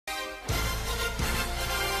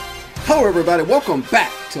Hello everybody, welcome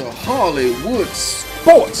back to Hollywood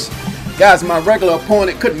Sports. Guys, my regular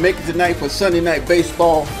opponent couldn't make it tonight for Sunday Night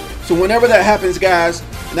Baseball. So whenever that happens, guys,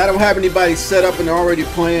 and I don't have anybody set up and they're already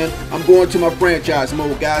playing, I'm going to my franchise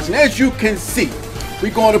mode, guys. And as you can see,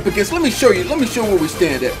 we're going up against, let me show where we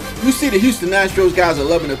stand at. You see the Houston Astros guys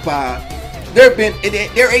 11-5. They're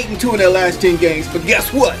 8-2 in their last 10 games, but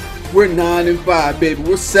guess what? We're 9-5, baby.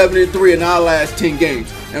 We're 7-3 in our last 10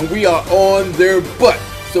 games, and we are on their butt.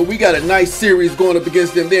 So we got a nice series going up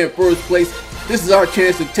against them. They're in first place. This is our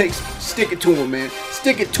chance to stick it to them, man.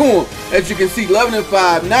 Stick it to them. As you can see,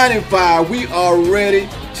 11-5, 9-5. We are ready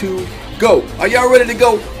to go. Are y'all ready to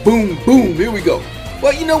go? Boom, boom. Here we go.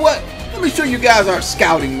 Well, you know what? Let me show you guys our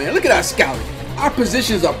scouting, man. Look at our scouting. Our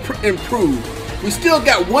positions are improved. We still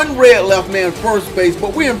got one red left man first base,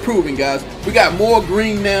 but we're improving, guys. We got more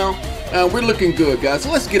green now. We're looking good, guys. So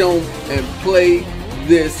let's get on and play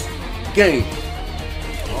this game.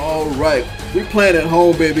 All right, we're playing at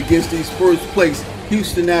home, baby, against these first place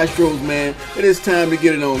Houston Astros, man. It is time to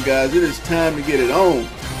get it on, guys. It is time to get it on.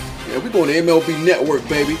 Yeah, we're going to MLB Network,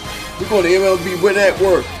 baby. We're going to MLB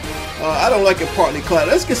Network. I don't like it partly cloudy.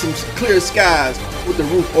 Let's get some clear skies with the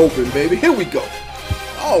roof open, baby. Here we go.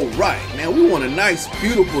 All right, man, we want a nice,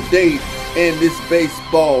 beautiful day in this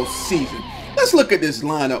baseball season. Let's look at this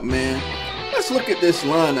lineup, man. Let's look at this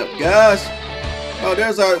lineup, guys.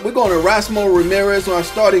 We're going to Erasmo Ramirez, our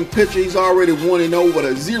starting pitcher. He's already 1-0 with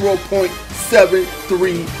a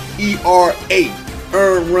 0.73 ERA,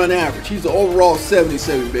 earned run average. He's an overall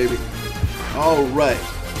 77, baby. All right.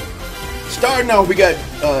 Starting off, we got,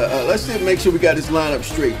 let's make sure we got this lineup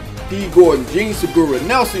straight. D. Gordon, Gene Segura,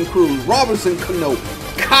 Nelson Cruz, Robinson Cano,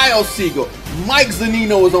 Kyle Seager, Mike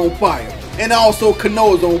Zunino is on fire. And also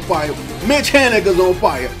Cano is on fire. Mitch Haniger's on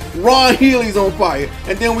fire. Ron Healy's on fire.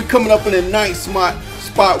 And then we coming up in a nice spot.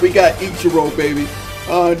 We got Ichiro, baby.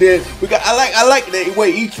 Then we got I like the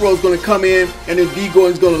way Ichiro's gonna come in and then D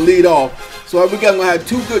Gordon's gonna lead off. So we're gonna have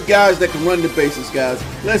two good guys that can run the bases, guys.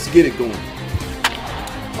 Let's get it going.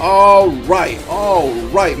 All right,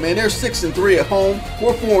 man. They're 6-3 at home.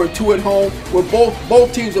 We're 4-2 at home.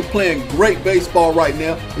 Both teams are playing great baseball right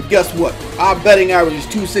now. But guess what? Our betting average is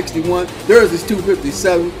 261. Theirs is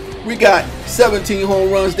 257. We got 17 home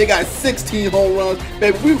runs. They got 16 home runs.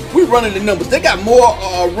 Baby, we running the numbers. They got more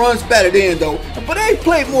runs batted in though, but they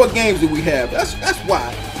played more games than we have. That's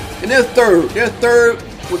why. And they're third. They're third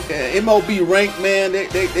with MLB ranked, man.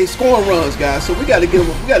 They scoring runs, guys. So we got to get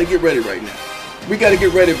ready right now. We got to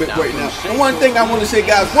get ready right now. And one thing I want to say,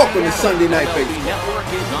 guys, welcome to Sunday Night Baseball.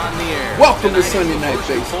 Welcome to Sunday Night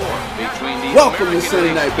Baseball. Welcome to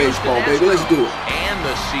Sunday Night Baseball, baby. Let's do it. And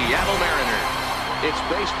the Seattle Mariners. It's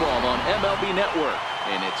baseball on MLB Network,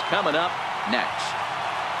 and it's coming up next.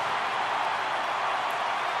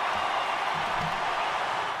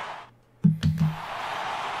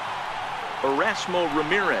 Erasmo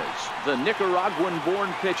Ramirez, the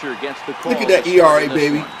Nicaraguan-born pitcher, gets the call. Look at that ERA,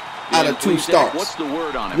 baby. Out of 2 starts. What's the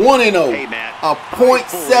word on it? 1-0. Hey, a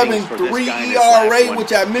 .73 ERA,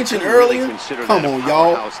 which I mentioned earlier. Come on,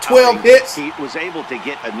 y'all. 12 hits. He was able to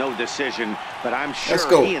get a no decision, but I'm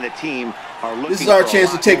sure he and the team are looking. This is our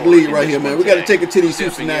chance to take the lead right here, man. We got to take it to these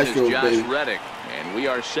Houston Astros, baby. And we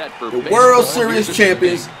are set for the World Series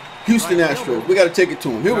champions, Houston Astros. We got to take it to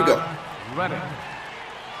them. Here we go.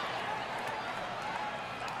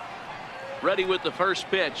 Ready with the first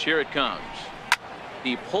pitch. Here it comes.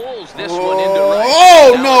 He pulls this one into right.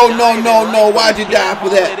 Oh, no. Why'd you die for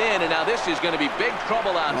that? And now this is going to be big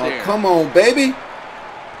trouble out there. Come on, baby.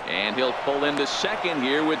 And he'll pull into second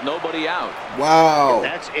here with nobody out. Wow. If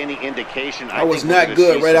that's any indication, I was not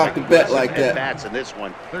good right off the bat like that. Bats in this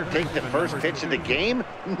one. Take the first pitch of the game?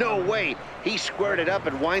 No way. He squared it up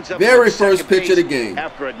and winds up very first pitch of the game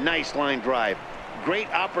after a nice line drive. Great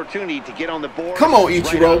opportunity to get on the board. Come on,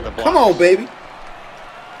 Ichiro. Come on, baby.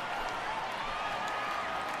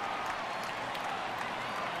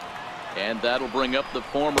 And that'll bring up the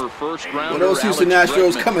former first-rounder. Well, those Houston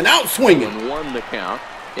Astros coming out swinging. 1 the count.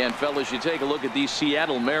 And, fellas, you take a look at these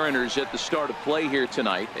Seattle Mariners at the start of play here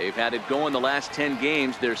tonight. They've had it going the last 10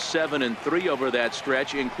 games. They're 7-3 over that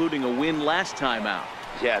stretch, including a win last time out.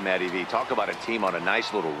 Yeah, Matty V, talk about a team on a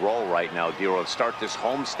nice little roll right now, Dero. Start this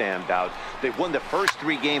homestand out. They've won the first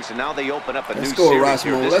 3 games, and now they open up a new series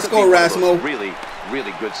here. Let's go, Erasmo. Really,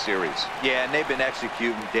 really good series. Yeah, and they've been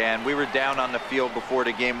executing, Dan. We were down on the field before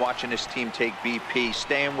the game watching this team take BP,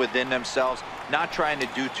 staying within themselves, not trying to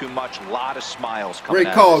do too much. A lot of smiles coming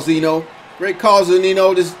out. Great call, Zeno. Great call,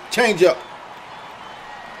 Zeno. This change up.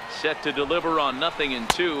 Set to deliver on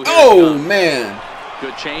 0-2. Oh, man.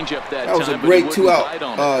 Good changeup that time. That was a great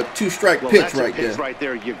two-strike pitch right there. Right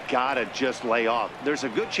there, you gotta just lay off. There's a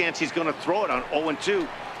good chance he's going to throw it on 0-2,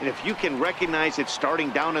 and if you can recognize it starting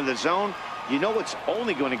down in the zone, you know it's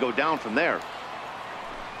only going to go down from there.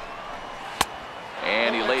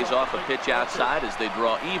 And he lays off a pitch outside as they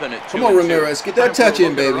draw even at 2-2. Come on, Ramirez, get that touch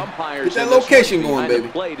in, baby. Get that location going, baby. The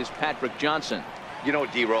plate is Patrick Johnson. You know,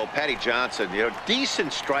 D-Roll, Patty Johnson,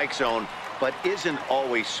 decent strike zone, but isn't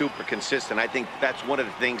always super consistent. I think that's one of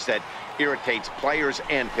the things that irritates players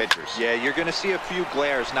and pitchers. Yeah, you're going to see a few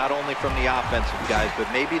glares, not only from the offensive guys,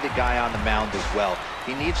 but maybe the guy on the mound as well.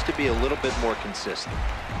 He needs to be a little bit more consistent.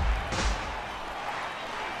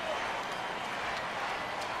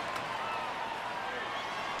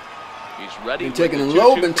 He's ready. Been taking him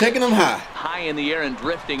low, been taking him high. High in the air and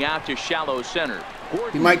drifting out to shallow center.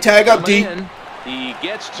 He might tag up deep. He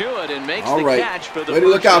gets to it and makes the catch for the way to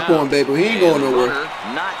look out for him, baby. He ain't going nowhere.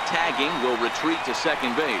 Not tagging, will retreat to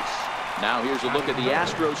second base. Now here's a look at the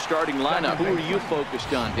Astros starting lineup. Who are you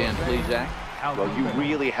focused on, Dan Plesac? Well, you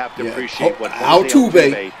really have to appreciate what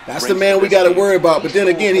Altuve. That's the man we got to worry about. But then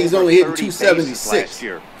again, he's only hitting 276,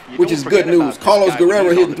 which is good news. Carlos Guerrero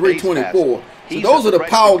hitting 324. So those are the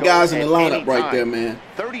power guys in the lineup right there, man.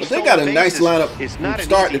 But they got a nice lineup from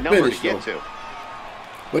start to finish, though.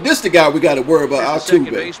 But this is the guy we got to worry about,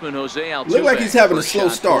 Altuve. Look like he's having a slow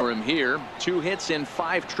start. For him here. 2 hits in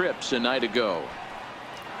 5 trips a night ago.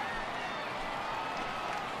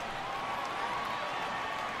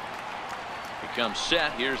 He comes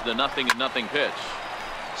set. Here's the 0-0 pitch.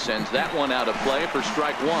 Sends that one out of play for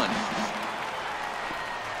strike 1.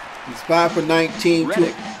 He's 5 for 19,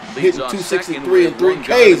 hitting 263 and 3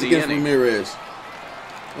 Ks against Ramirez.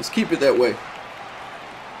 Let's keep it that way.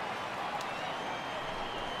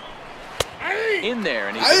 In there,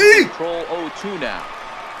 and he's in control 0-2 now.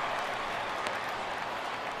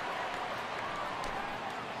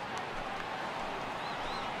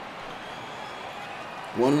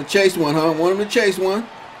 Want him to chase one, huh? Want him to chase one.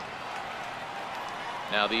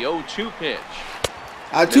 Now the 0-2 pitch.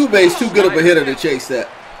 Altuve's too good of a hitter to chase that.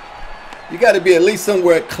 You got to be at least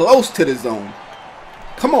somewhere close to the zone.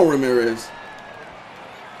 Come on, Ramirez.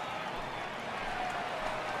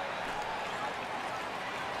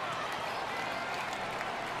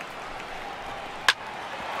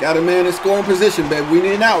 Got a man in scoring position, baby. We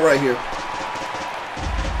need an out right here.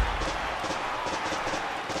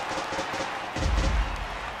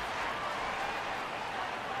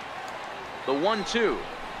 The 1-2.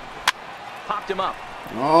 Popped him up.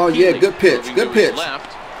 Oh, yeah, good pitch. Good pitch.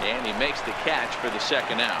 Left, and he makes the catch for the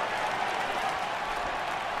second out.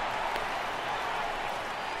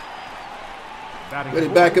 Ready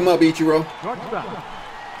to back him up, Ichiro.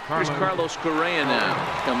 Here's Carlos Correa now.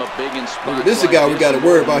 Come up big in spot. This is a guy we got to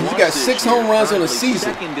worry about. He's got 6 home runs on the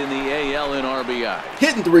season. Second in the AL in RBI.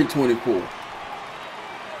 Hitting 324.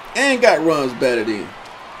 And got runs batted in.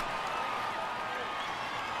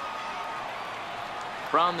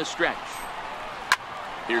 From the stretch.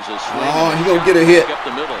 Here's a swing. Oh, he's going to get a hit. Up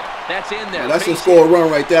the middle. That's in there. That's going to score a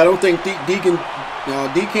run right there. I don't think D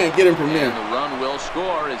can't get him from there. And the run will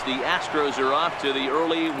score as the Astros are off to the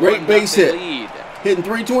early great base hit. Lead. Hitting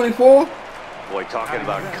 324. Boy, talking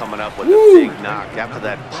about coming up with a big knock. After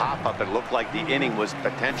that pop-up, it looked like the inning was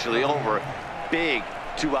potentially over. Big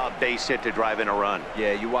 2-out base hit to drive in a run.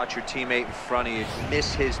 Yeah, you watch your teammate in front of you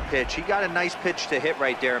miss his pitch. He got a nice pitch to hit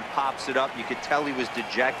right there and pops it up. You could tell he was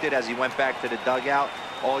dejected as he went back to the dugout.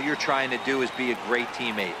 All you're trying to do is be a great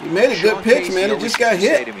teammate. He made a good pitch, man. It just got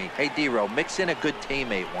hit. Say to me, hey, D-Row, mix in a good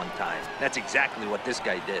teammate one time. That's exactly what this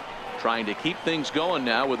guy did. Trying to keep things going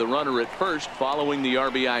now with a runner at first following the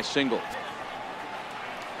RBI single.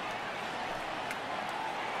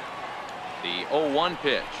 The 0-1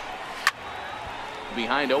 pitch.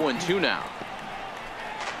 Behind 0-2 now.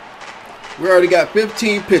 We already got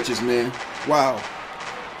 15 pitches, man. Wow.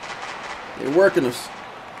 They're working us.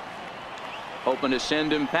 Hoping to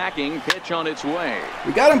send him packing. Pitch on its way.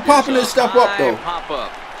 We got him popping this stuff up, though. Pop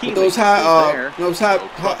up. With those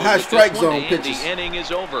high strike zone pitches. The inning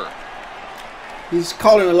is over. He's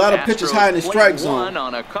calling a lot of pitches high in the strike zone,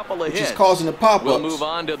 on a couple of which hits. is causing the pop-ups. We'll move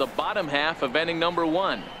on to the bottom half of inning number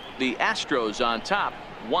 1. The Astros on top,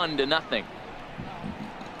 1-0.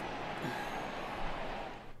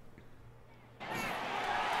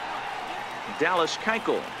 Dallas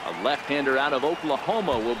Keuchel, a left-hander out of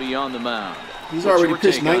Oklahoma, will be on the mound. He's already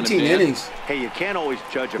pitched 19 innings. Hey, you can't always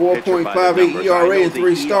judge a pitcher by the 4.58 ERA in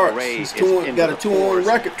 3 starts. He's got a 2-1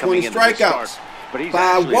 record, 20 strikeouts, but he's 5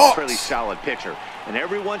 actually walks. a pretty solid pitcher. And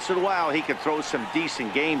every once in a while, he can throw some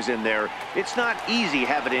decent games in there. It's not easy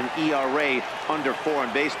having an ERA under 4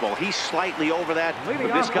 in baseball. He's slightly over that, but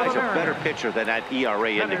this guy's a better pitcher than that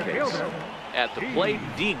ERA indicates. At the plate,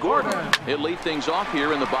 D. Gordon. He'll lead things off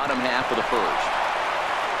here in the bottom half of the first.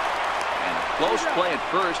 And a close play at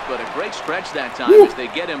first, but a great stretch that time as they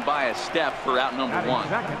get him by a step for out number 1.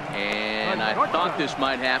 And I thought this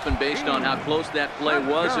might happen based on how close that play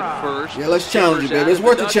was at first. Yeah, let's challenge it, baby. It's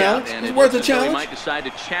worth a challenge. It's worth a challenge. He might decide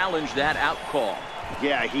to challenge that out call.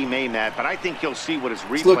 Yeah, he may, Matt, but I think you'll see what his replay.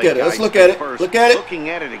 Let's look at it. Let's look at it. First. Look at it. Looking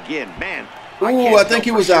at it again, man. Ooh, I think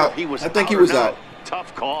he was out. I think he was out.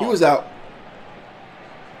 Tough call. He was out.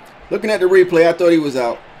 Looking at the replay, I thought he was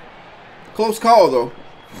out. Close call, though.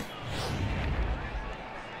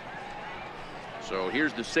 So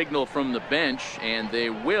here's the signal from the bench, and they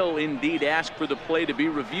will indeed ask for the play to be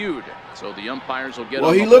reviewed. So the umpires will get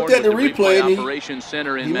on the looked at the horn with replay and operations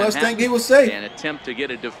center in he Manhattan must think he was safe and attempt to get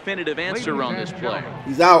a definitive answer on this play.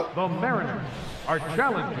 He's out. The Mariners are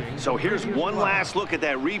challenging. So here's one last look at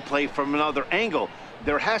that replay from another angle.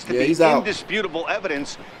 There has to be he's out. indisputable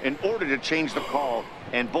evidence in order to change the call.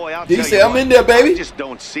 And boy, I'll He tell said, you I'm what, in there, baby. I just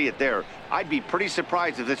don't see it there. I'd be pretty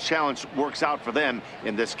surprised if this challenge works out for them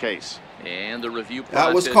in this case. And the review process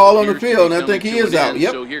That was called on the appears to field, be and I think coming he to is an out. end.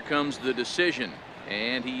 Yep. So here comes the decision.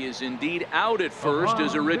 And he is indeed out at first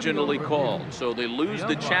as originally called. So they lose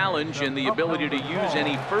the challenge and the ability to use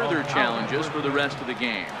any further challenges for the rest of the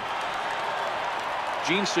game.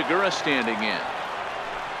 Gene Segura standing in.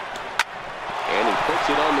 And he puts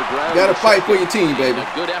it on the ground. You got to fight for your team, baby.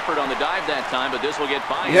 A good effort on the dive that time, but this will get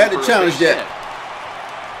by him. You had to challenge that.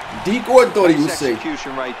 D. Gordon thought he was safe.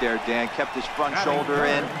 Execution right there, Dan. Kept his front shoulder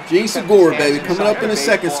in. Gene Segura, baby, coming up in the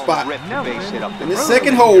second spot. In the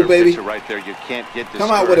second You're hole, a baby. pitcher right there, you can't get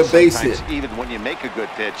Come out with a base discouraged. hit. Sometimes even when you make a good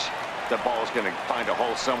pitch, the ball is going to find a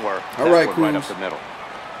hole somewhere. All That right, one right up Cruz. the middle.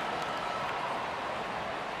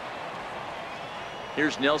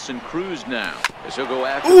 Here's Nelson Cruz now, as he'll go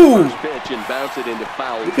after Ooh. the first pitch and bounce it into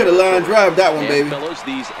foul. We could have line drive that one, And baby. fellas,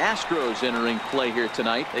 these Astros entering play here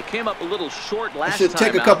tonight. They came up a little short last time. should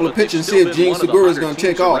take a out, couple of but they've pitches and still see if been Gene one of the Segura is hotter gonna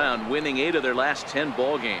teams take off. around, winning 8 of their last 10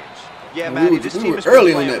 ball games. Yeah, And Matty, we this were team is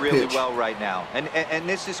early on playing that really pitch. well right now. And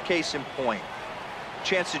this is case in point.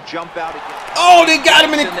 Chance to jump out again. Oh, they got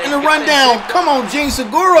him in the rundown. Come on, Gene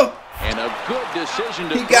Segura. And a good decision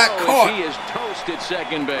to He got throw caught. as he is toasted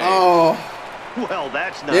second base. Oh, Well,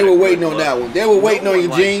 that's not they a were good waiting on look. that one. They were waiting No on one you,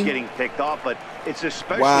 likes Gene. getting picked off, but it's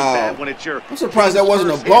especially Wow. bad when it's your I'm surprised that team's wasn't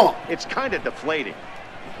a first bump. hit. It's kind of deflating.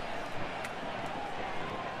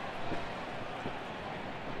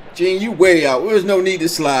 Gene, you way out. There was no need to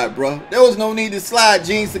slide, bro. There was no need to slide,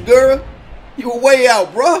 Gene Segura. You were way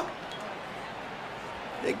out, bro.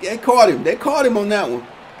 They caught him. They caught him on that one.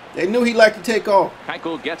 They knew he liked to take off.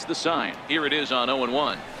 Keuchel gets the sign. Here it is on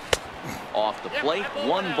 0-1. Off the plate,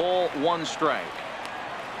 1 ball, 1 strike.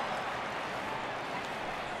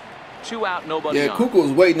 2 out, nobody Yeah, on. Keuchel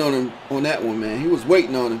was waiting on him on that one, man. He was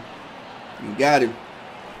waiting on him. He got him.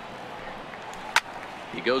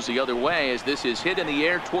 He goes the other way as this is hit in the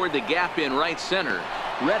air toward the gap in right center.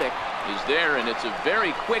 Reddick is there, and it's a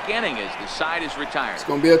very quick inning as the side is retired. It's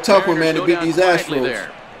going to be a tough one, man, to beat these Astros.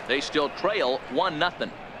 There. They still trail 1-0.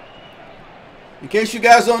 In case you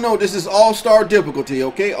guys don't know, this is all-star difficulty,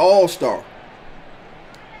 okay? All-star.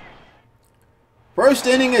 First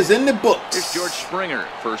inning is in the books. Here's George Springer.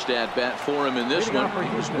 First at-bat for him in this one.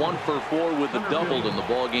 He was 1 for 4 with a double in the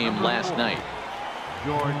ball game last night.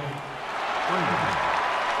 George Springer.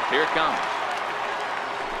 Here it comes.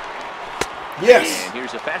 Yes. And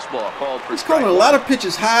here's a fastball called for He's strike calling a one. lot of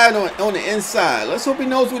pitches high on the inside. Let's hope he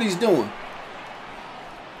knows what he's doing.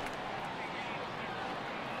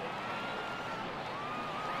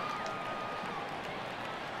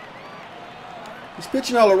 He's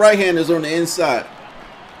pitching all the right-handers on the inside.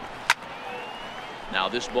 Now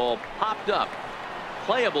this ball popped up.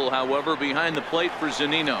 Playable, however, behind the plate for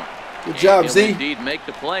Zunino. Good job, He'll Z. indeed make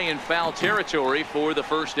the play in foul territory for the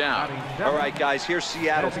first out. All right, guys, here's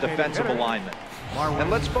Seattle's defensive alignment. And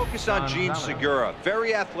let's focus on Gene Segura.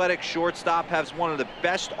 Very athletic shortstop, has one of the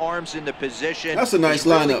best arms in the position. That's a nice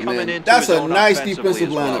He's really lineup, coming man. into That's his a own nice offensively defensive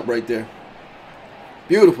as well. lineup right there.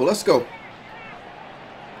 Beautiful. Let's go.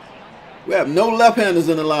 We have no left-handers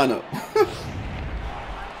in the lineup.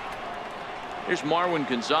 Here's Marwin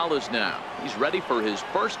Gonzalez now. He's ready for his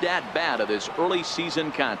first at-bat of this early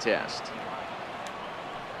season contest.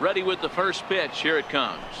 Ready with the first pitch. Here it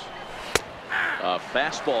comes. A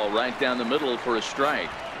fastball right down the middle for a strike.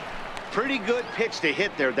 Pretty good pitch to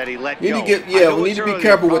hit there that he let We go. need to get, I yeah, know we need it's to be early,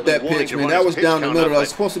 careful you're with that probably wanting pitch, to man. run That his was pitch down the count middle. up, That was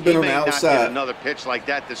but supposed to have been he on the may not get outside. another pitch like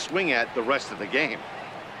that to swing at the rest of the game.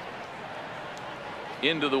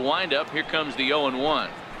 Into the windup. Here comes the 0-1.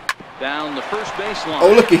 Down the first baseline.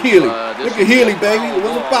 Oh, look at Healy. Look at Healy, baby. It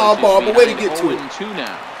was a foul ball, but way to get to it. 0-2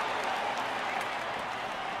 now.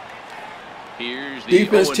 Here's the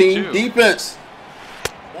Defense 0-2. team. Defense.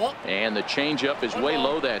 And the changeup is way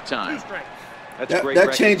low that time. That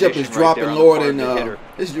changeup is dropping lower than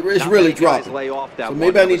it's really dropping. So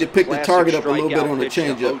maybe I need to pick the target up a little bit on the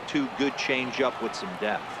changeup. 0-2 good changeup with some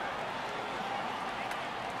depth.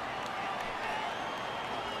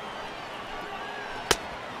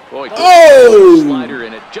 Boy, slider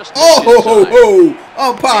in it just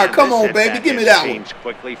umpire, come on, baby, give me that one.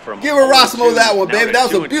 Give Erasmo that one, baby.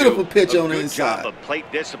 That was a beautiful pitch on the inside.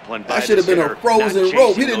 That should have been a frozen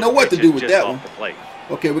rope. He didn't know what to do with that one.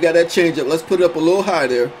 Okay, we got that changeup. Let's put it up a little high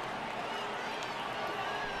there.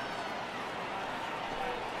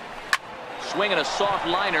 Swinging a soft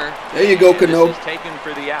liner. There you go, Cano. Taken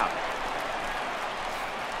for the out.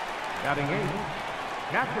 Batting 8,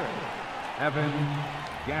 catcher, Evan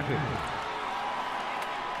Gattis.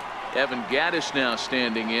 Evan Gattis now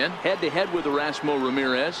standing in. Head-to-head with Erasmo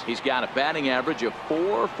Ramirez. He's got a batting average of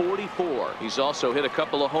 .444. He's also hit a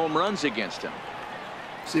couple of home runs against him.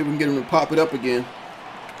 See if we can get him to pop it up again.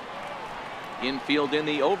 Infield in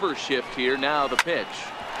the overshift here. Now the pitch.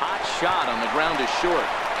 Hot shot on the ground is short.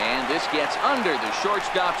 And this gets under the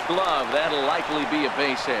shortstop's glove. That'll likely be a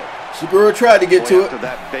base hit. Segura tried to get to it. After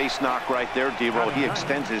that base knock right there, D-Roll, he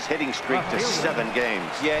extends his hitting streak to 7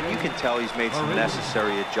 games. Yeah, and you can tell he's made some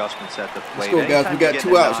necessary adjustments at the plate. Let's go, guys. We got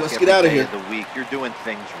 2 outs. Let's get out of here. The week, you're doing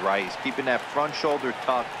things right. He's keeping that front shoulder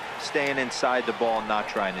tucked, staying inside the ball, not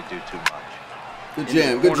trying to do too much. Good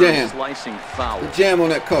jam. Good jam. Slicing foul. Good jam on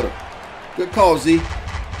that cutter. Good call, Z.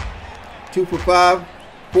 2 for 5.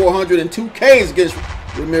 402 Ks against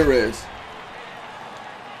Ramirez.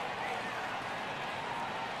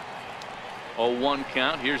 0-1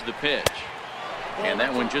 count. Here's the pitch. And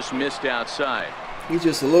that one just missed outside. He's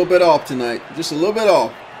just a little bit off tonight. Just a little bit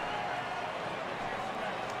off.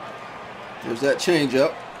 There's that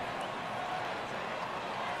changeup.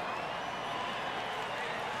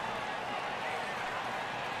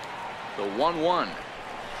 The 1-1.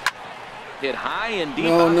 Hit high and deep.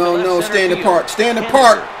 No. Stay in the park. Stay in the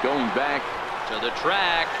park. Going back to the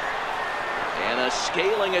track. And a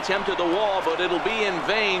scaling attempt at the wall, but it'll be in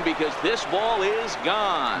vain because this ball is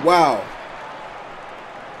gone. Wow.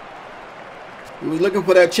 He was looking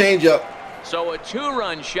for that changeup. So a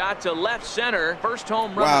 2-run shot to left center. First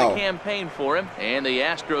home run of the campaign for him. And the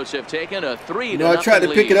Astros have taken a 3-0 lead. I tried to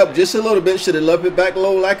pick it up just a little bit. Should have left it back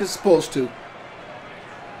low like it's supposed to.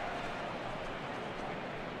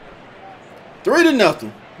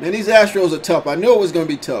 3-0. Man, these Astros are tough. I knew it was going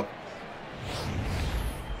to be tough.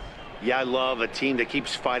 Yeah, I love a team that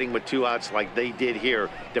keeps fighting with 2 outs like they did here.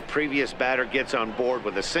 The previous batter gets on board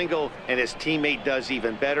with a single, and his teammate does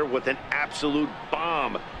even better with an absolute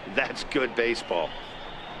bomb. That's good baseball.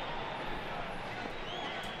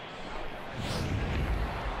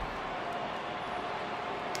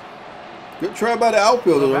 Good try by the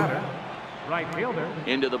outfielder, though. Right fielder.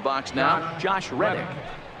 Into the box now, Josh Reddick.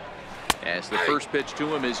 As the first pitch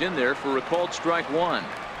to him is in there for a called strike 1.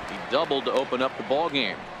 He doubled to open up the ball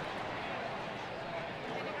game.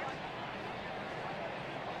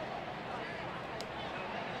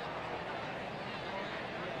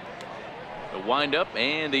 The windup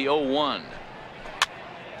and the 0-1.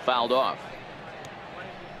 Fouled off.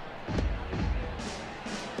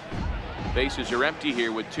 Bases are empty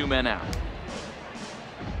here with 2 men out.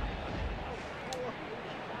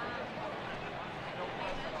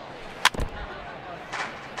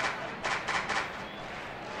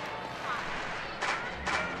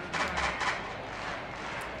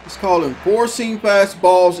 It's called him 4 seam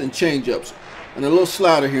fastballs and changeups, and a little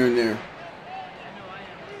slider here and there.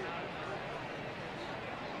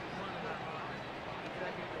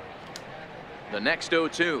 The next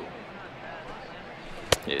 0-2.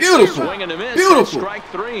 Beautiful. Swing and a miss. Beautiful. Strike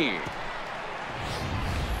 3.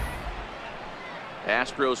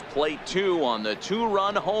 Astros play 2 on the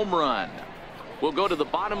 2-run home run. We'll go to the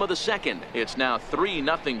bottom of the second. It's now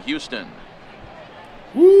 3-0 Houston.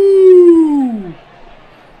 Woo!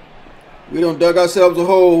 We done dug ourselves a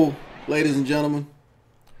hole, ladies and gentlemen.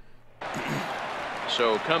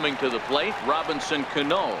 So coming to the plate, Robinson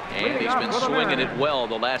Cano, and he's been swinging it well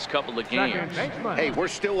the last couple of games. Hey, we're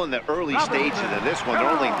still in the early stages of this one. They're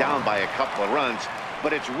only down by a couple of runs,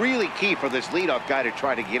 but it's really key for this leadoff guy to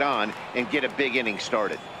try to get on and get a big inning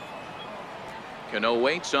started. Cano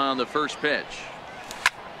waits on the first pitch.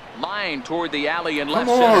 Line toward the alley and left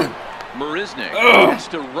Come on. center. Marisnik has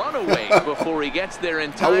to run away before he gets there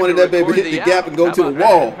in time. I wanted that baby to hit the gap and go to the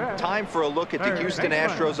wall. Time for a look at the Houston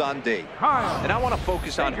Astros on D. And I want to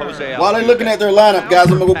focus on Jose Altuve. While they're looking at their lineup,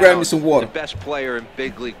 guys, I'm going to go grab me some water. The best player in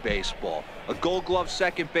big league baseball. A Gold Glove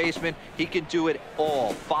second baseman. He can do it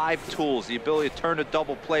all. 5 tools. The ability to turn a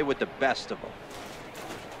double play with the best of them.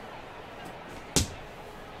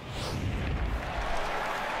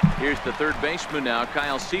 Here's the third baseman now,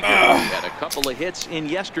 Kyle Seager. Had a couple of hits in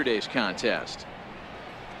yesterday's contest.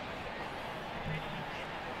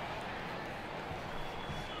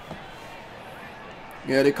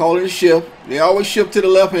 Yeah, they call it a shift. They always shift to the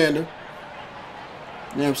left-hander.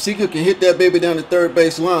 Now, if Seager can hit that baby down the third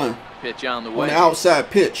base line. Pitch on the way. On the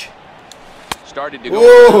outside pitch. Started to go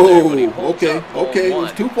there, but he Whoa! holds Okay, up ball okay. It was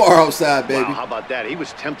one. too far outside, baby. Wow, how about that? He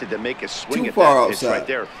was tempted to make a swing Too at far that pitch outside. right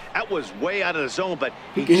there. That was way out of the zone, but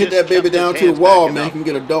He can hit that baby down to the wall, man. He can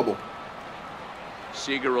get a double.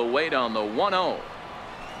 Seager will wait on the 1-0.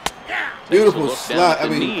 Beautiful slide. I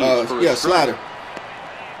mean, yeah, slider.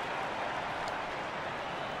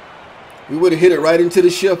 We would have hit it right into the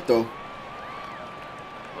shift, though.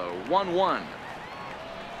 The 1-1.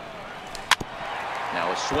 Now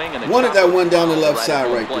a swing and a Wanted that chopper one down the foul left at side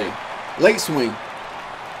home right plate. there. Late swing.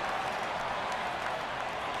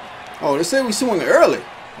 Oh, they say we swung early.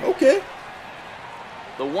 Okay.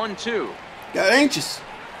 The 1-2. Got anxious.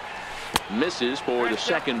 Misses for the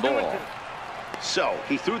second ball. So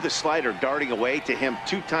he threw the slider darting away to him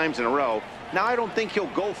 2 times in a row. Now I don't think he'll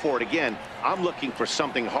go for it again. I'm looking for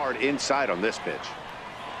something hard inside on this pitch.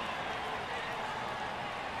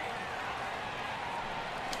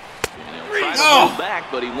 And he'll try to hold back,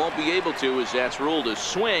 but he won't be able to, as that's ruled a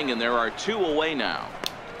swing, and there are 2 away now.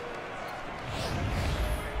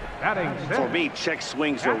 For me, check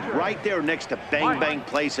swings are right there next to bang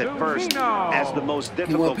plays at first as the most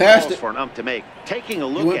difficult calls for an ump to make. Taking a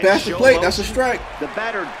look He went at past the plate. That's a strike. The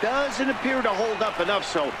batter doesn't appear to hold up enough,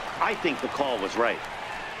 so I think the call was right.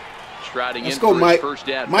 Striding Let's in go, for Mike. his first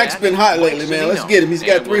at-bat. Mike's been hot lately, man. Let's get him. He's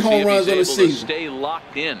got 3 home runs on the season. To stay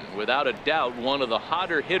locked in, without a doubt, one of the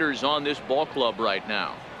hotter hitters on this ball club right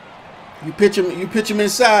now. You pitch him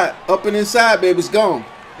inside, up and inside, baby. It's gone.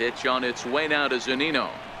 Pitch on its way now to Zunino.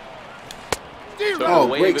 Oh,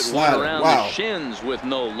 great slider. Around Wow. the shins with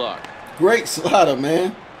no luck. Great slider,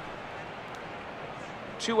 man.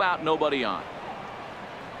 2 out, nobody on.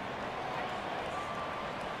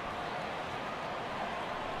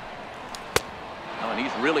 Oh, and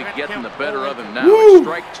he's really getting the better of him now. It's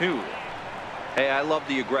strike 2. Hey, I love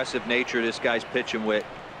the aggressive nature this guy's pitching with.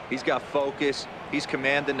 He's got focus. He's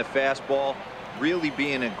commanding the fastball. Really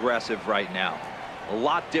being aggressive right now. A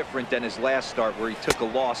lot different than his last start where he took a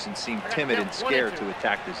loss and seemed timid and scared to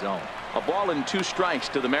attack the zone. A ball and 2 strikes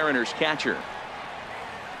to the Mariners catcher.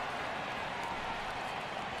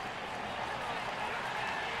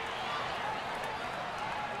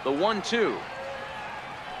 The 1-2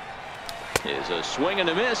 is a swing and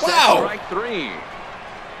a miss. Wow. That's strike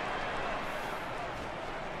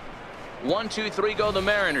 3. 1-2-3 go the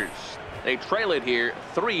Mariners. They trail it here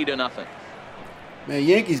 3-0. Man,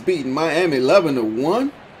 Yankees beating Miami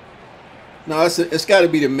 11-1. No, it's got to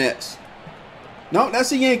be the Mets. No,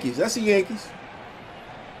 that's the Yankees. That's the Yankees.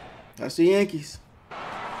 That's the Yankees.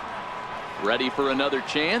 Ready for another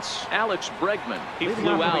chance? Alex Bregman. He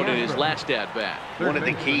flew out in his last at-bat. One of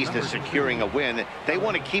the keys to securing a win, they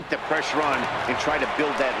want to keep the pressure on and try to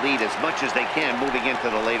build that lead as much as they can moving into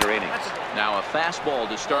the later innings. Now a fastball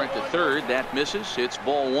to start the third. That misses. It's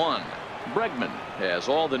ball 1. Bregman has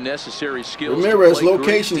all the necessary skills. Ramirez's to play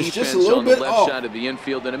location great is just a defense little on the bit left off. side of the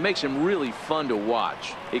infield, and it makes him really fun to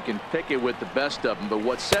watch. He can pick it with the best of them, but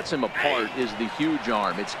what sets him apart is the huge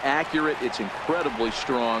arm. It's accurate. It's incredibly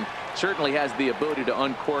strong. Certainly has the ability to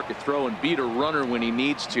uncork a throw and beat a runner when he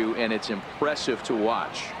needs to, and it's impressive to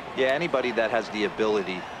watch. Yeah, anybody that has the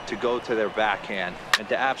ability to go to their backhand and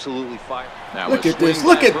to absolutely fire. Now Look a at this. swing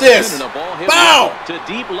Look by at this. Bregman, and a ball hit Bow. well to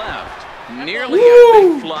deep left. Nearly Woo.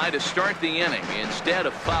 a big fly to start the inning. Instead,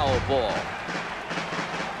 a foul ball.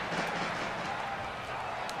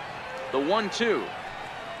 The 1-2.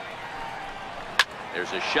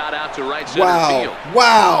 There's a shot out to right center field.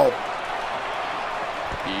 Wow.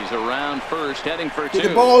 He's around first, heading for 2. Get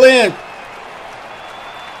the ball in.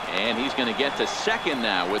 And he's going to get to second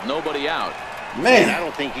now with nobody out. Man. I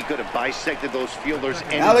don't think he could have bisected those fielders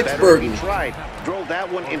any Alex better if Burton. he tried. Drove that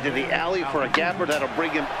one into the alley for a gapper that'll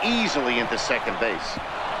bring him easily into second base.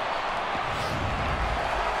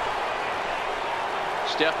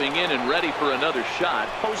 Stepping in and ready for another shot,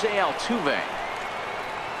 Jose Altuve.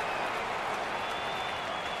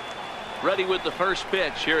 Ready with the first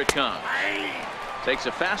pitch. Here it comes. Takes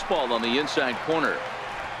a fastball on the inside corner.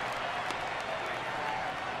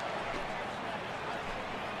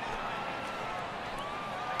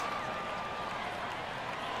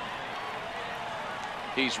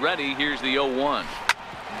 He's ready. Here's the 0-1.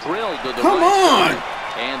 Drilled to the Come right on. side.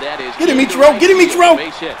 And that is Get him, into Ichiro. right Get him, field. Ichiro.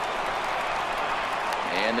 Base hit.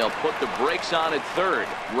 And they'll put the brakes on at third.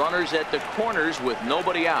 Runners at the corners with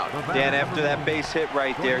nobody out. Dan, after that base hit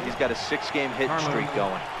right there, he's got a 6-game hitting streak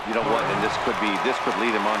going. You know what? And this could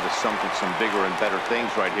lead him on to some bigger and better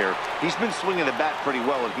things right here. He's been swinging the bat pretty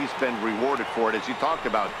well, and he's been rewarded for it, as you talked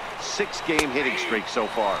about. 6-game hitting streak so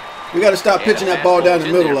far. We got to stop pitching that ball down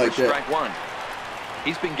the middle like that. Strike one.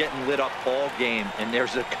 He's been getting lit up all game, and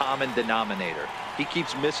there's a common denominator. He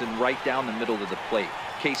keeps missing right down the middle of the plate.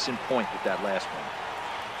 Case in point with that last one.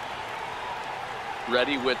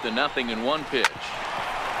 Ready with the 0-1 pitch.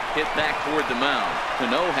 Hit back toward the mound.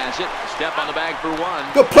 Cano has it. Step on the bag for one.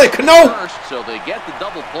 Good play, Cano. First, so they get the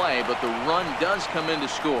double play, but the run does come in to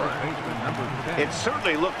score. It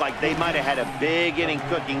certainly looked like they might have had a big inning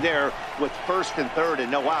cooking there with first and third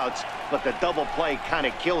and no outs, but the double play kind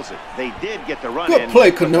of kills it. They did get the run in. Good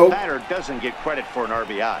play, Cano. But the batter doesn't get credit for an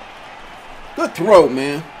RBI. Good throw,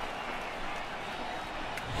 man.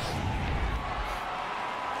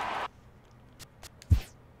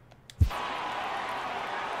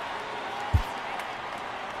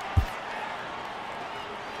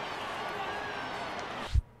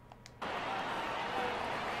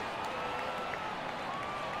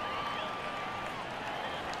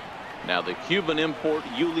 Now the Cuban import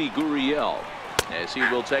Yuli Gurriel, as he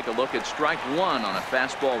will take a look at strike one on a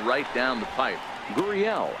fastball right down the pipe.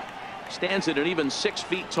 Gurriel stands at an even 6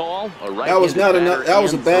 feet tall. That was not enough. That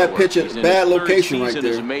was a bad pitch at a bad location right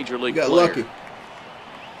there. You got lucky.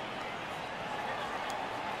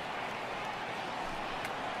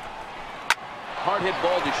 Hard hit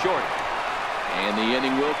ball to short. And the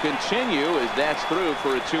inning will continue as that's through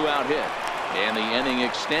for a 2-out hit. And the inning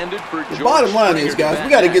extended for George. The bottom line is, guys, we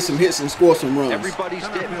got to get some hits and score some runs. Everybody's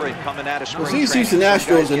different coming out of spring training. These Houston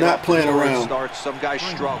Astros are not playing around. Some guys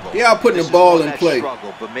struggle. They are putting the ball in play.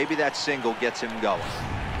 Struggle, but maybe that single gets him going.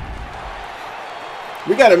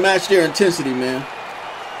 We got to match their intensity, man.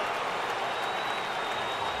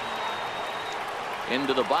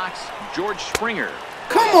 Into the box, George Springer.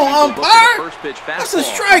 Come on, umpire. That's a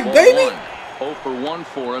strike, baby. 0 for 1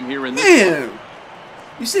 for him here in this Man. one.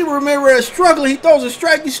 You see Ramirez struggling, he throws a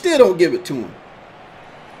strike, you still don't give it to him.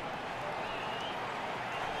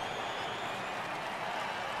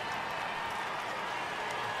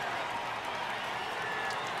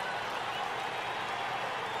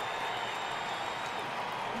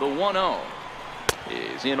 The 1-0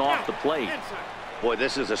 is in off the plate. Boy,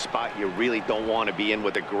 this is a spot you really don't want to be in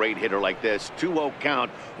with a great hitter like this. 2-0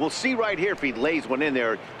 count. We'll see right here if he lays one in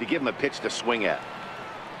there to give him a pitch to swing at.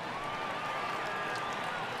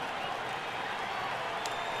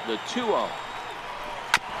 The 2-0.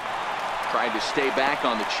 Tried to stay back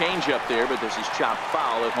on the changeup there, but this is chopped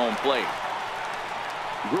foul at home plate.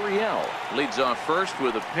 Gurriel leads off first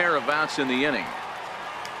with a pair of outs in the inning.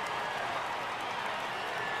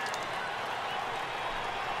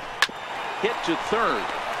 Hit to third.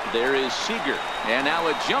 There is Seager. And now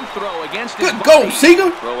a jump throw against his Good body. go, Seager.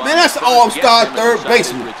 Man, that's an all-star third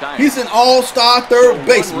baseman. He's an all-star third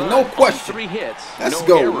baseman, no question. 3 hits. Let's no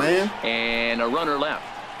go, errors, man. And a runner left.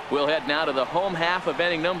 We'll head now to the home half of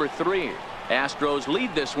inning number 3. Astros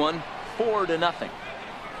lead this one 4-0.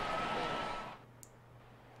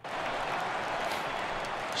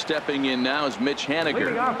 Stepping in now is Mitch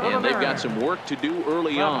Haniger, and they've got some work to do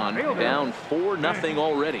early on. Down 4-0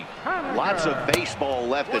 already. Lots of baseball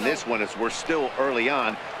left in this one as we're still early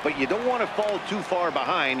on, but you don't want to fall too far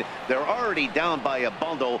behind. They're already down by a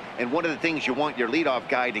bundle, and one of the things you want your leadoff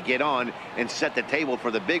guy to get on and set the table for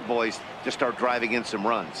the big boys to start driving in some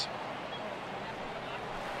runs.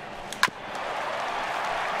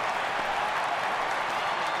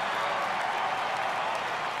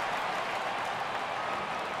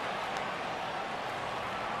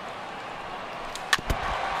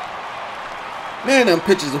 Man, them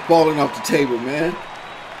pitches are falling off the table, man.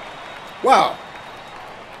 Wow.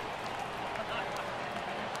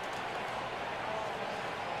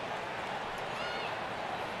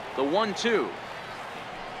 The 1-2.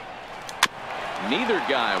 Neither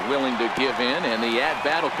guy willing to give in, and the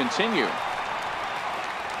at-bat will continue.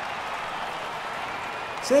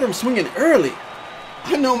 Said I'm swinging early.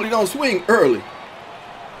 I normally don't swing early.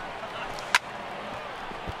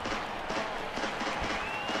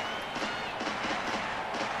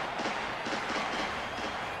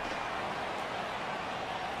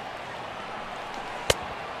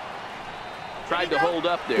 Tried to hold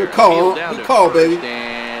up there. Good call, good call, baby.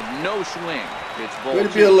 And no swing. It's ball Way to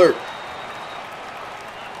 2. be alert.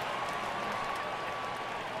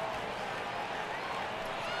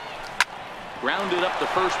 Grounded up the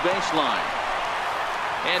first baseline.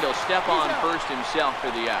 And he'll step on first himself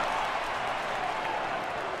for the out.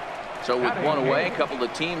 So with one away, a couple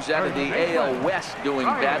of teams out of the AL West doing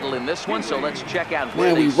battle in this one. So let's check out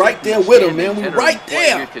where man, we they right there with them, man. We right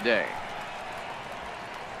there here today.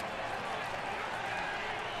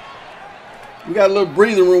 We got a little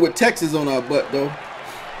breathing room with Texas on our butt, though.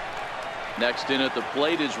 Next in at the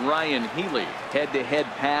plate is Ryan Healy. Head-to-head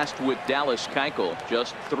passed with Dallas Keuchel.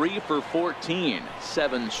 Just 3 for 14.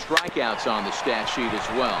 7 strikeouts on the stat sheet as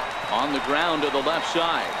well. On the ground to the left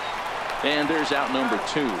side. And there's out number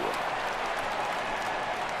 2.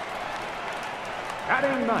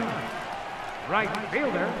 Batting ninth, right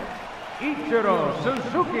fielder, Ichiro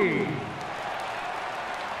Suzuki.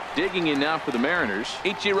 Digging in now for the Mariners,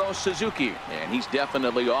 Ichiro Suzuki, and he's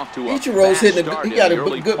definitely off to a Ichiro's fast hitting start. He got a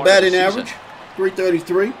good batting average,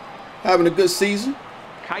 333, having a good season.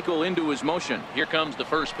 Keuchel into his motion. Here comes the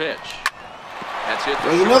first pitch. That's it.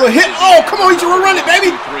 There's another hit. Oh, come on, Ichiro, run it,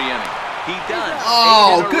 baby. He does.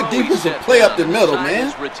 Oh, good defensive play up the middle,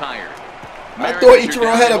 man. Retired. I thought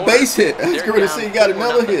Ichiro had a base hit. I was going to see he got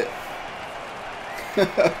another hit.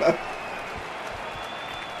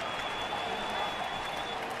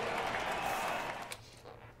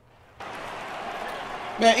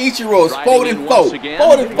 Man, Ichiro's 44.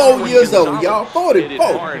 44 years old, y'all.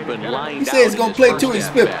 44. He said he's going to play till he's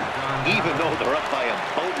 50. Even though they're up by a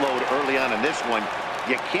boatload early on in this one,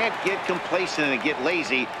 you can't get complacent and get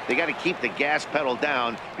lazy. They got to keep the gas pedal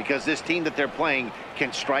down because this team that they're playing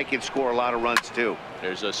can strike and score a lot of runs too.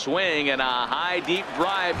 There's a swing and a high deep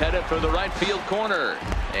drive headed for the right field corner.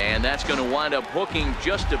 And that's going to wind up hooking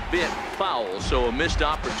just a bit foul, so a missed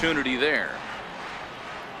opportunity there.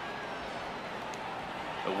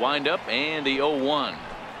 The windup and the 0-1.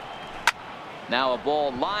 Now a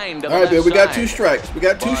ball lined to the left side. All right, we got 2 strikes. We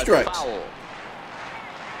got 2 strikes. Foul.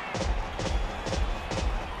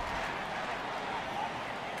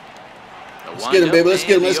 Let's get him, baby. Let's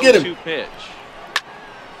get him. Let's get him. Pitch.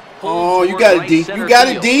 Oh, you got it, D. You got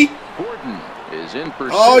it, D. Gordon is in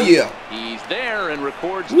pursuit. Oh, yeah. He's there and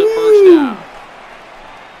records the first down.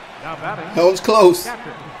 That was close.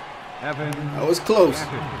 Evan That was close.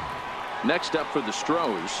 Next up for the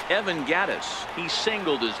Astros, Evan Gattis. He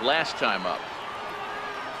singled his last time up.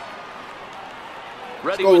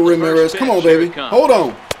 Ready Let's go, Ramirez. Come on, baby. Hold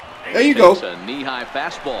on. There you go. A knee-high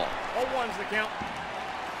fastball. 0-1's the count.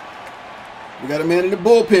 We got a man in the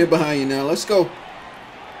bullpen behind you now. Let's go.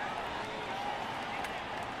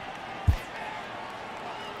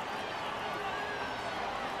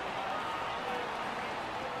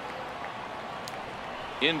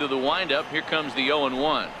 Into the windup. Here comes the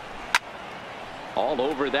 0-1. All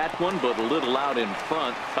over that one, but a little out in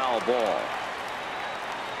front. Foul ball.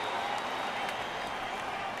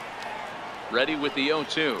 Ready with the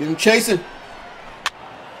 0-2. Get him chasing.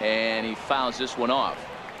 And he fouls this one off.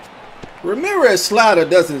 Ramirez slider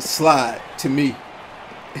doesn't slide to me.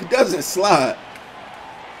 It doesn't slide.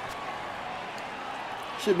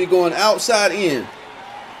 Should be going outside in.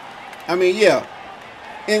 I mean, yeah.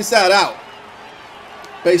 Inside out.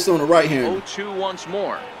 Based on the right hand. 0-2 once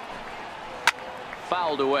more.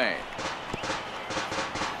 Fouled away.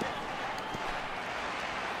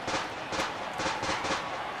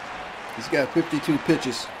 He's got 52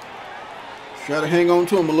 pitches. Try to hang on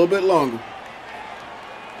to him a little bit longer.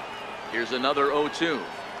 Here's another 0-2.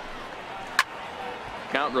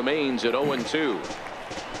 Count remains at 0-2.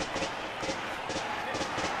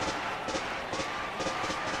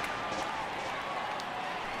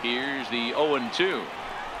 Here's the 0-2.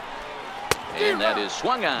 And that is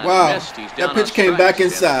swung on. Wow. Missed. He's down That pitch on came strikes, back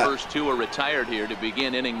inside. And the first 2 are retired here to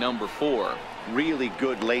begin inning number 4. Really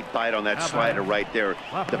good late bite on that slider right there.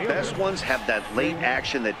 The best ones have that late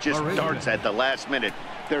action that just darts at the last minute.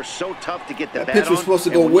 They're so tough to get the bat on. That pitch was supposed to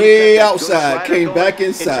and go when you've way got that good outside, slider came going, back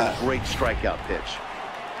inside. It's a great strikeout pitch.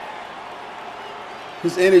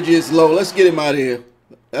 His energy is low. Let's get him out of here.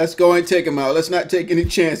 Let's go and take him out. Let's not take any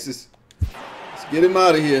chances. Let's get him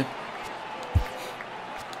out of here.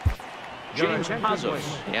 James Pazos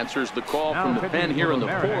answers the call from the pen here in the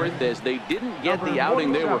 4th as they didn't get the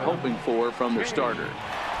outing they were hoping for from the starter.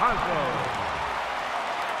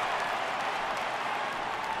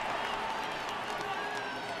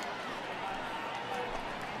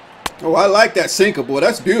 Oh, I like that sinker, boy.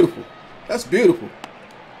 That's beautiful. That's beautiful.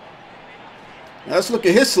 Now let's look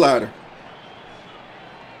at his slider.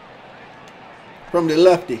 From the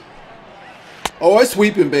lefty. Oh, it's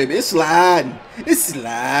sweeping, baby. It's sliding. It's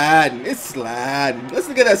sliding. It's sliding. Let's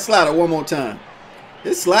look at that slider one more time.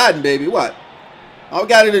 It's sliding, baby. What? I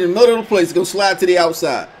got it in the middle of the place. It's going to slide to the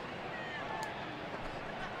outside.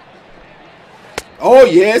 Oh,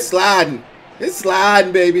 yeah, it's sliding. It's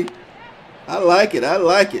sliding, baby. I like it. I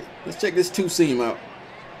like it. Let's check this two-seam out.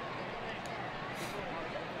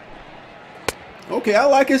 Okay, I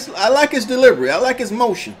like his delivery. I like his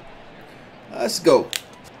motion. Let's go.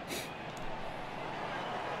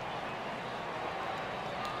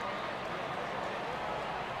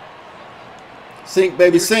 Sink,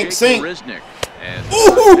 baby, sink, sink. Ooh,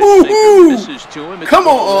 come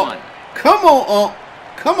on, Unc. Come on, Unc.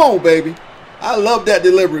 Come on, baby. I love that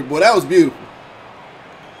delivery, boy. That was beautiful.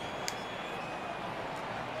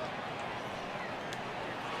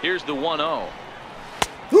 Here's the 1-0.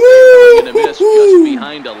 Going to miss just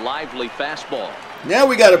behind a lively fastball. Now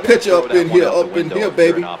we got a pitcher up in here,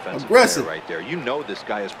 baby. Aggressive. Right there. You know this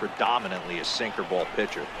guy is predominantly a sinker ball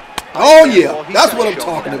pitcher. Oh, yeah. That's what I'm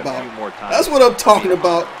talking about. That's what I'm talking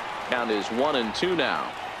about. Count is 1-2 now.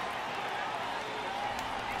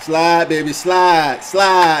 Slide, baby. Slide.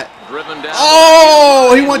 Slide. Driven down.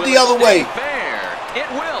 Oh, he went the other way. Fair. It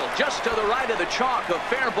will. Just to the right of the chalk. A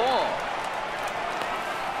fair ball.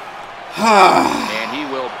 And he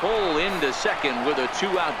will pull into second with a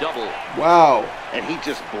 2-out double. Wow. And he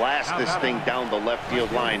just blasts this thing down the left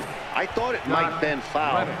field line. I thought it might bend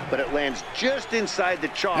foul, but it lands just inside the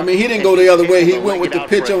chalk. I mean, he didn't go the other way. He went with the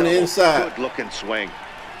pitch on the inside. Good looking swing.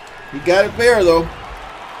 He got it fair, though.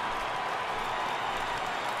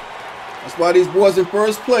 That's why these boys in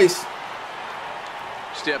first place.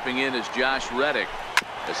 Stepping in is Josh Reddick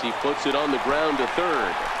as he puts it on the ground to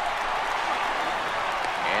third.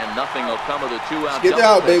 And nothing will come of the 2-out double. Get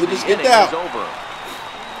out, baby. Just get out. Over.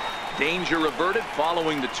 Danger averted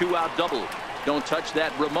following the 2-out double. Don't touch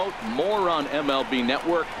that remote. More on MLB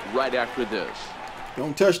Network right after this.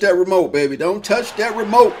 Don't touch that remote, baby. Don't touch that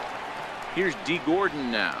remote. Here's D.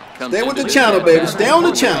 Gordon now. Stay with the channel, baby. Stay on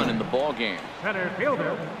the channel. In the ball game. Center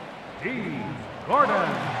fielder, D. Gordon.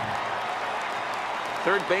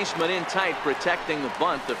 Third baseman in tight, protecting the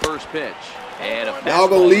bunt. The first pitch. Y'all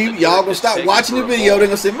gonna leave. Y'all gonna stop watching the video. They're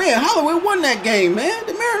gonna say, "Man, Holloway won that game, man.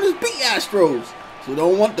 The Mariners beat Astros." So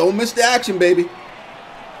don't miss the action, baby.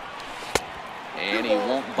 And he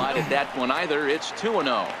won't bite at that one either. It's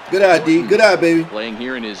 2-0. Good eye, D. Good eye, baby. Playing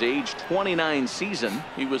here in his age 29 season.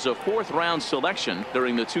 He was a 4th-round selection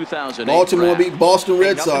during the 2008 Baltimore draft. beat Boston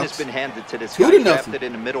Red Nothing Sox. has been handed to this 2-0. guy. Drafted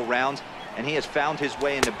in the middle rounds, and he has found his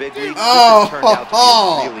way in the big leagues. Oh, this has turned out to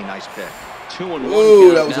be a really nice pick. 2-1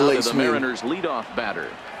 Ooh, that was a now late to the swing. Mariners leadoff batter.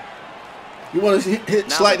 You want to hit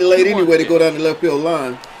Now slightly the late 2-1 anyway to go pitch. down the left field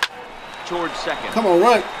line. Towards second. Come on,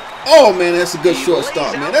 run. Oh, man, that's a good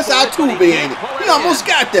shortstop, man. That's Altuve, ain't it? He almost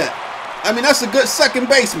got that. I mean, that's a good second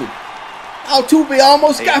baseman. Altuve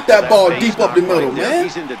almost got that ball deep up the middle, man.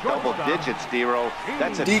 He's into double digits, D-Row.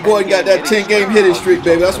 D. Gordon got that 10-game hitting streak,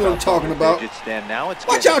 baby. That's what I'm talking about.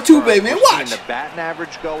 Watch Altuve, man. Watch. We're seeing the batting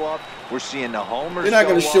average go up. We're seeing the homers They're not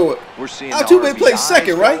going to show it. We're seeing Altuve plays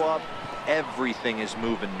second, right? Everything is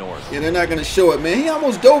moving north. Yeah, they're not going to show it, man. He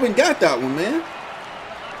almost dove and got that one, man.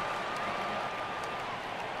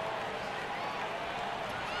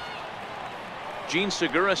 Gene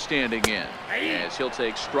Segura standing in as he'll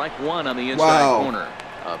take strike one on the inside corner.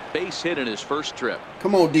 A base hit in his first trip.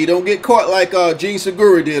 Come on, D. Don't get caught like Gene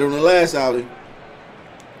Segura did on the last outing.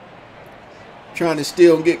 Trying to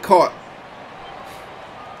steal and get caught.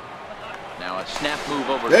 Now a snap move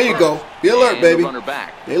over. There you go. Be alert, baby. Runner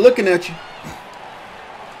back. They're looking at you.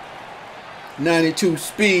 92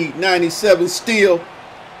 speed, 97 steal.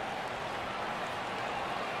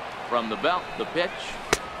 From the belt, the pitch.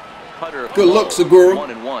 Cutter. Good look, Segura.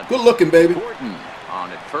 1-1. Good looking, baby. Gordon on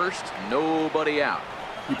at first, nobody out.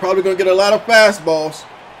 You're probably going to get a lot of fastballs.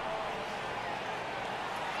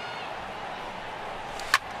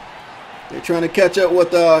 They're trying to catch up with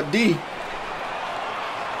D.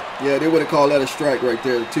 Yeah, they would have called that a strike right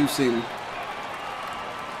there, the two-seamer.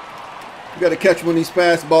 You got to catch one of these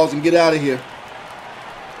fastballs and get out of here.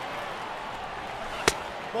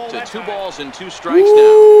 To 2 balls and 2 strikes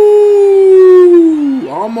Ooh,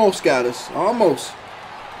 almost got us. Almost.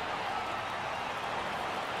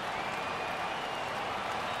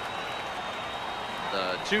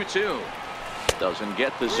 The 2-2 doesn't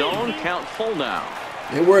get the zone. Count full now.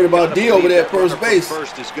 They're worried about D over there at first base.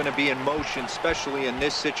 First is going to be in motion, especially in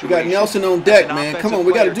this situation. We got Nelson on deck, man. Come on,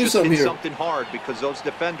 we got to do something here. Something hard because those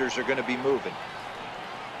defenders are going to be moving.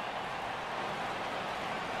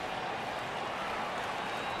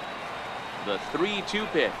 The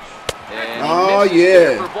 3-2 pitch. And oh, he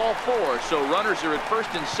yeah. for ball 4, so runners are at first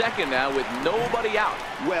and second now with nobody out.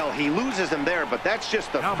 Well, he loses him there, but that's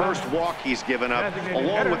just the first walk he's given up,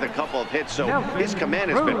 along with a couple of hits, so his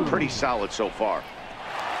command has been pretty solid so far.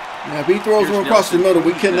 Now, if he throws one across the middle,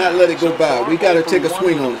 we cannot let it go by. We got to take a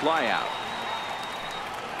swing on it. Fly out.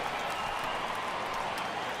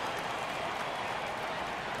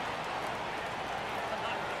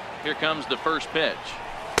 Here comes the first pitch.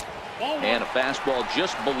 And a fastball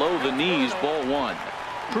just below the knees, ball one.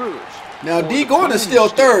 Cruz. Now, D. Gordon is still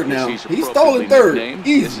third now. He's stolen third.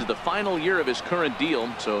 Easy. This is the final year of his current deal,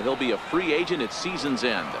 so he'll be a free agent at season's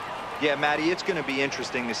end. Yeah, Matty, it's going to be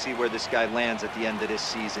interesting to see where this guy lands at the end of this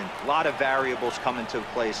season. A lot of variables come into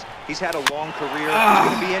place. He's had a long career. It's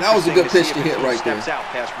going to be interesting that was a good pitch to see if hit he right there. steps out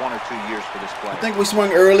past 1 or 2 years for this player. I think we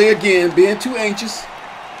swung early again, being too anxious.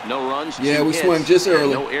 No runs, yeah, we hits, swung just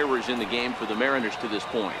early. No errors in the game for the Mariners to this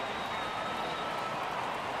point.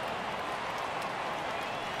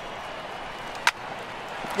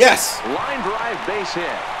 Yes. Line drive, base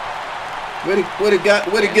hit. Where'd he get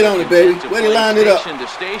on it, baby? Where'd he line it up? Station to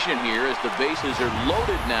station here as the bases are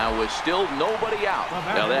loaded now with still nobody out.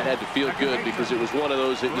 Now that had to feel good because it was one of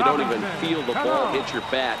those that you don't even feel the ball hit your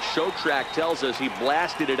bat. Show track tells us he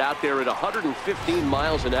blasted it out there at 115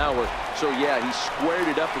 miles an hour. So yeah, he squared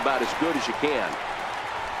it up about as good as you can.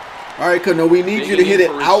 All right, Cano, we need you to hit it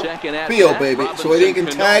outfield, baby, so they can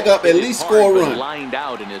tag up, at least score a run. Lined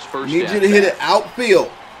out in his first need you to hit it outfield.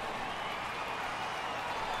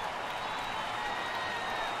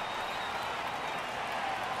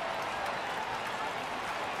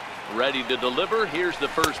 Ready to deliver. Here's the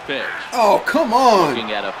first pitch. Oh, come on.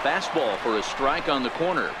 Looking at a fastball for a strike on the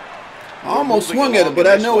corner. I almost swung at it, but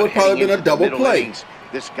I know it would probably been a double play.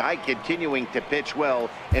 This guy continuing to pitch well,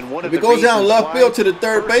 and one of if it goes down left field to the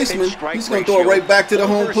third baseman, he's going to throw it right back to the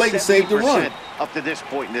home plate and save the run. Up to this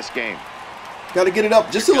point in this game. Got to get it up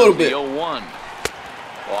just a little bit. 0-1.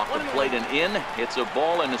 Off the plate and in. It's a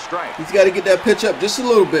ball and a strike. He's got to get that pitch up just a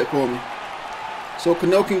little bit for me, so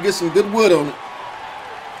Cano can get some good wood on it.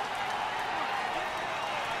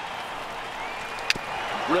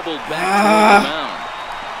 Dribbled back to the mound.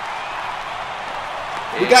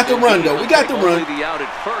 We got the run, though. We got the run. The out at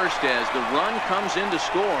first as the run comes in to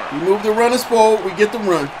score. We move the runners forward. We get the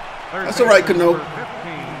run. That's all right, Cano.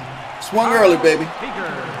 Swung early, baby.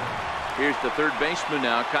 Here's the third baseman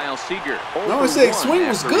now, Kyle Seager. No, I say swing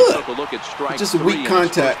was good. Took a look at strike just a weak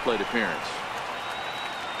contact. Plate appearance.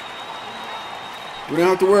 We don't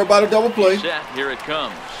have to worry about a double play. Set. Here it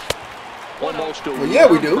comes. Almost a yeah,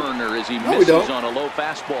 we do. As he no, we don't. On a low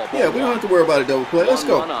fastball. Yeah, we don't have to worry about a double play. Let's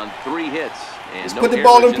go. One on 3 hits. And let's put the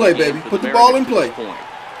ball in play, baby. Put the ball in play.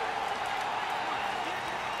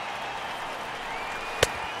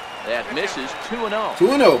 That misses. 2-0.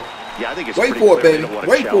 2-0. Yeah, I think it's wait for it, baby.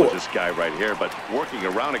 Wait for it. This guy right here, but working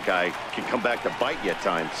around a guy can come back to bite you at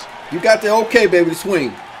times. You got the okay, baby, to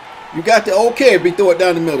swing. You got the okay if we throw it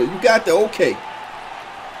down the middle. You got the okay.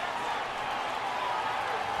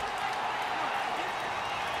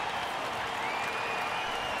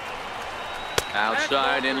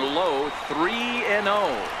 Outside and low, 3-0.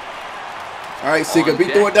 All right, Seager, be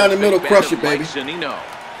throw it down the middle, crush it, baby.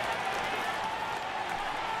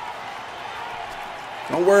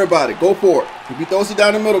 Don't worry about it. Go for it. If he throws it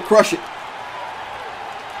down the middle, crush it.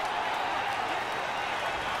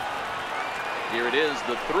 Here it is,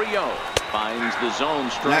 the 3-0. Finds the zone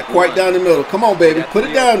strike. Not quite down the middle. Come on, baby. Put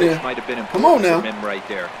it down there. Come on now. Right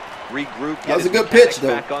there. Regroup. That was a good pitch, though.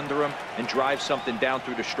 Back under him and drive something down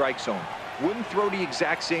through the strike zone. Wouldn't throw the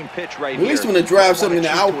exact same pitch right here. At least want to drive something in the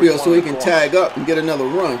outfield so he can tag up and get another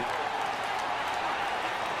run.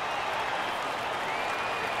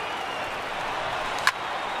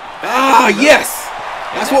 Ah, yes!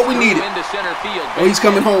 That's what we needed. Oh, he's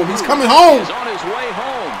coming home. He's coming home. He's on his way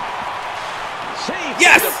home.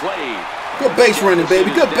 Yes! Good base running, baby.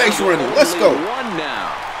 Good base running. Let's go. One now.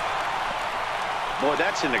 Boy,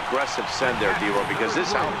 that's an aggressive send there, D-Roy, because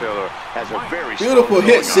this outfielder has a very beautiful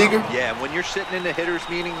hit, Seager. Yeah, when you're sitting in the hitter's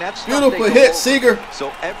meeting, that's beautiful hit, Seager.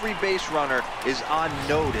 So every base runner is on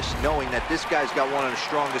notice, knowing that this guy's got one of the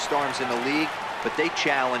strongest arms in the league, but they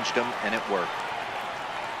challenged him, and it worked.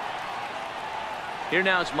 Here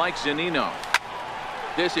now it's Mike Zunino.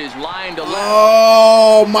 This is line to left.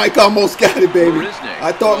 Oh, Mike almost got it, baby.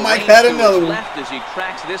 I thought Mike had another one. Left as he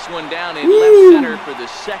tracks this one down in left center for the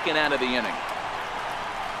second out of the inning.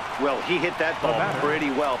 Well, he hit that ball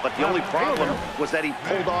pretty well, but the only problem was that he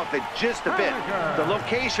pulled off it just a bit. The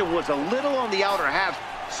location was a little on the outer half,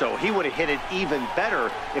 so he would have hit it even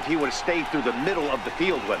better if he would have stayed through the middle of the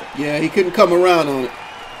field with it. Yeah, he couldn't come around on it.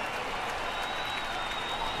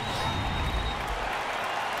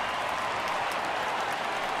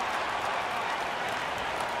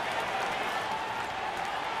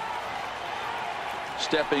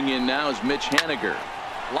 Stepping in now is Mitch Haniger.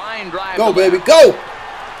 Line drive. Go, baby, go!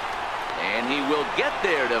 And he will get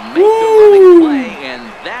there to make the running play, and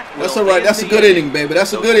that's all right. That's a good inning, baby.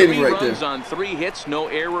 That's a good inning right there. On 3 hits, no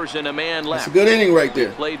errors, and a man left. That's a good inning right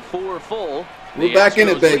there. Played 4 full. We're back in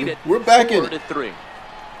it, baby. We're back in it. 4-3.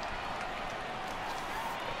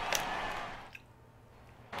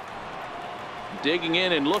 digging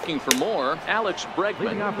in and looking for more, Alex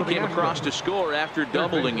Bregman. He came across to score after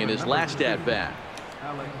doubling in his last at-bat.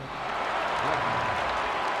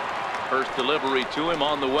 First delivery to him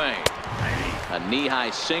on the way. A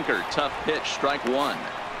knee-high sinker, tough pitch, strike one.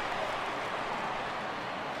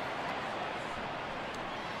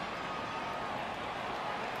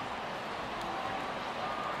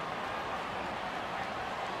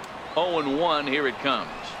 Oh, and 1, here it comes.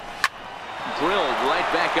 Drilled right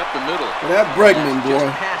back up the middle. That Bregman, boy.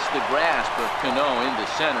 Just past the grasp of Cano into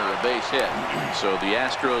center, a base hit. So the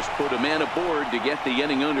Astros put a man aboard to get the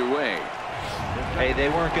inning underway. Hey, they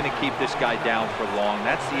weren't going to keep this guy down for long.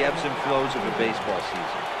 That's the ebbs and flows of a baseball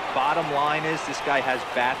season. Bottom line is this guy has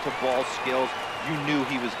bat-to-ball skills. You knew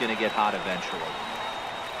he was going to get hot eventually.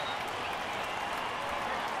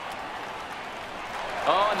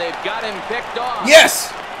 Oh, and they've got him picked off.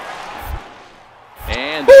 Yes!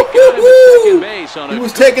 And they got him at second base on a he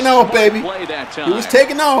was taking off, baby. Play that time. He was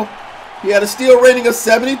taking off. He had a steal rating of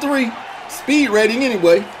 73. Speed rating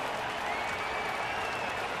anyway.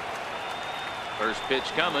 First pitch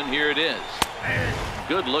coming. Here it is.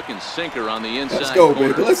 Good looking sinker on the inside. Let's go,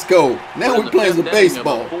 corner. baby. Let's go. Now we're playing some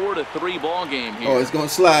baseball. 4-3 ball game here. Oh, it's gonna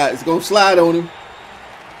slide. It's gonna slide on him.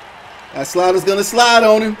 That slider's gonna slide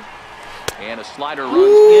on him. And a slider runs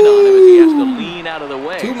in on him as he has to lean out of the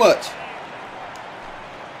way. Too much.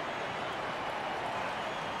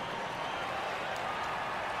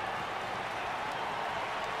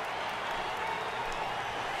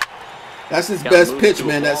 That's his best pitch,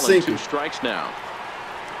 man. That sinker. 2 strikes now.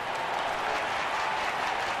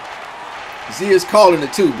 Z is calling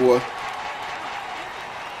it too, boy.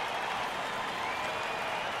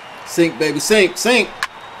 Sink, baby, sink, sink.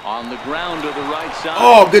 On the ground to the right side.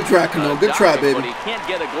 Oh, good try, Cano. Good try, baby. But he can't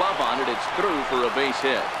get a glove on it. It's through for a base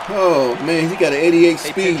hit. Oh, man, he got an 88 Hey,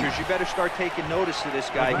 speed. pitchers, you better start taking notice of this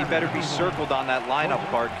guy. He better be circled on that lineup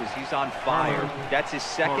card because he's on fire. That's his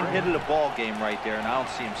second hit of the ball game right there, and I don't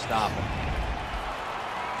see him stopping.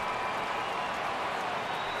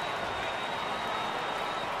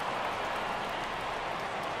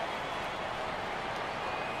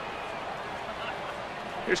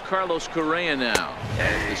 Here's Carlos Correa now.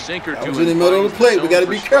 The sinker That to was in the middle of the plate. We got to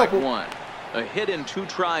be strike careful. 1. A hit in 2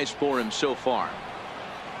 tries for him so far.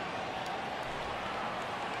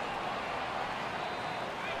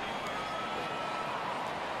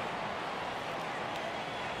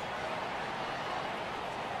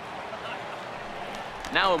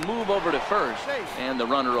 Now a move over to first, and the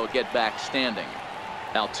runner will get back standing.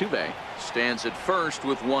 Altuve stands at first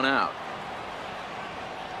with 1 out.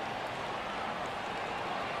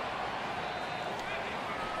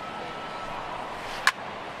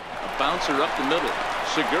 Bouncer up the middle.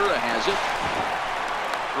 Segura has it.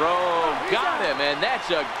 Throw, got him, and that's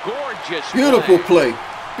a gorgeous Beautiful play.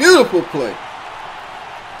 Beautiful play.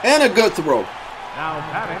 And a good throw. Now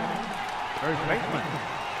batting, first baseman,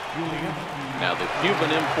 Julian. Now the Cuban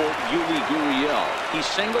import, Yuli Gurriel. He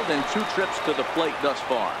singled in 2 trips to the plate thus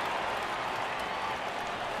far.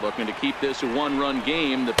 Looking to keep this a 1-run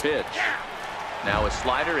game. The pitch. Now a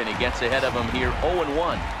slider, and he gets ahead of him here.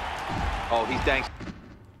 0-1. Oh, he's dang.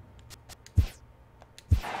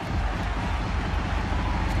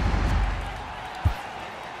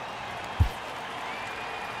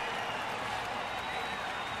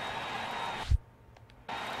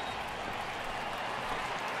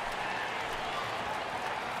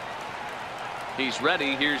 He's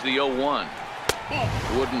ready. Here's the 0-1.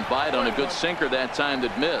 Wouldn't bite on a good sinker that time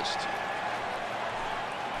that missed.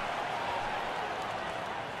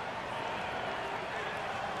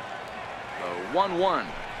 A 1-1.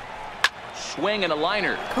 Swing and a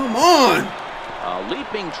liner. Come on. A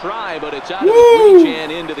leaping try, but it's out of his reach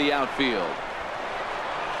and into the outfield.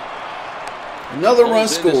 Another run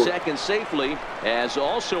Pulls into scored. second safely, as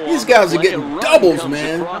also These on guys the are play, getting a run doubles, comes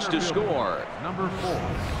man. across to score. Number 4.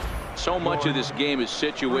 So much of this game is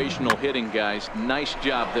situational hitting, guys. Nice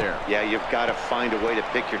job there. Yeah, you've got to find a way to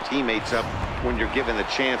pick your teammates up when you're given the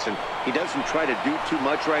chance, and he doesn't try to do too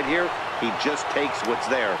much right here. He just takes what's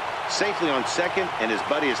there. Safely on second, and his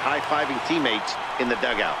buddy is high-fiving teammates in the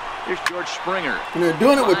dugout. Here's George Springer. And they're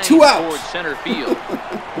doing it with Flying 2 outs. Toward center field.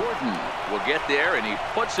 Gordon will get there, and he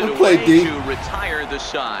puts it Good play, away D. to retire the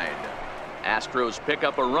side. Astros pick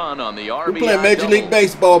up a run on the RBI. We're playing Major double. League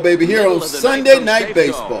Baseball, baby, here Middle on of the Sunday from Night Safeco.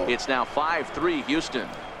 Baseball. It's now 5-3 Houston.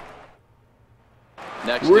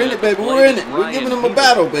 Next We're in up it, baby. to We're in plate it. is We're Ryan giving them a Heater.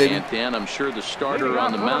 battle, baby. And Dan, I'm sure the starter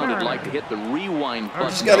on the mound would like to hit the rewind button.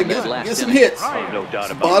 Just got to on that last get some inning. hits. Oh, no doubt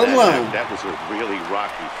about Bottom that. line. That was a really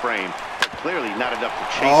rocky frame, but clearly not enough to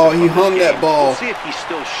chase Oh, him he from this hung that game. ball. We'll see if he's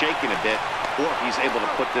still shaking a bit or if he's able to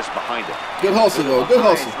put this behind him. Good hustle, though. Good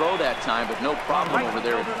hustle. Throw that time, but no problem over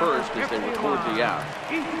there at first as they record the out.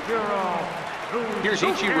 Here's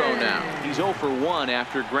Ichiro now. He's 0 for 1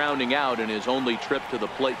 after grounding out in his only trip to the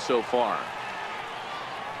plate so far.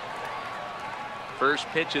 First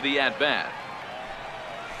pitch of the at-bat.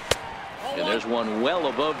 And there's one well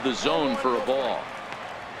above the zone for a ball.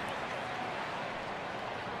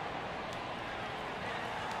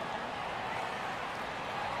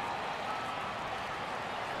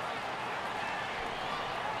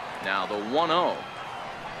 Now the 1-0.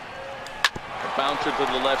 A bouncer to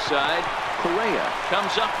the left side. Correa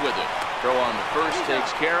comes up with it. Throw on the first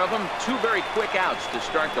takes care of him. 2 very quick outs to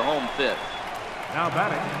start the home 5th. Now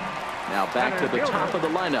batting. Now back to the top of the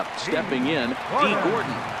lineup. Stepping in, D.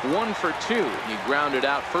 Gordon. 1 for 2. He grounded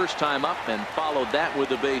out first time up and followed that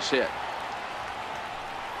with a base hit.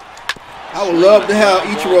 I would love to have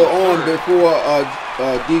Ichiro on before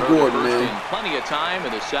D. Gordon, man. Plenty of time,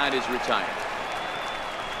 and the side is retired.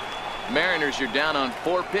 Mariners are down on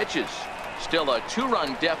 4 pitches. Still a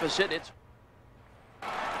 2-run deficit.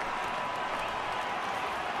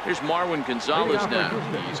 Here's Marwin Gonzalez now.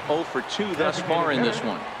 He's 0 for 2 thus far in this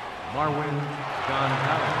one. Marwin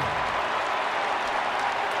Gonzalez.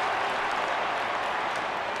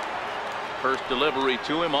 First delivery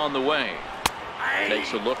to him on the way.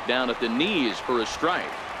 Takes a look down at the knees for a strike.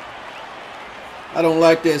 I don't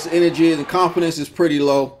like this. Energy and confidence is pretty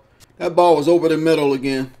low. That ball was over the middle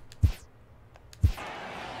again.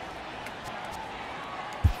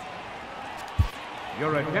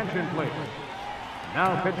 Your attention, please.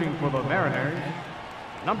 Now pitching for the Mariners,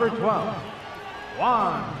 number 12,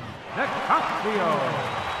 Juan Nicasio.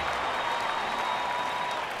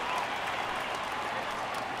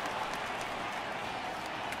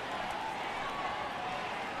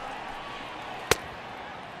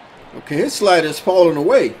 Okay, his slider's falling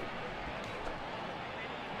away.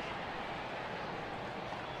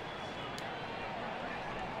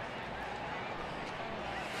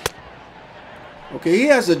 Okay, he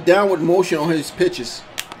has a downward motion on his pitches.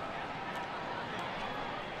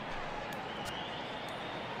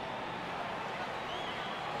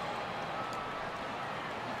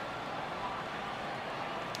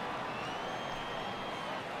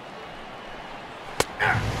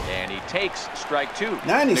 And he takes strike 2.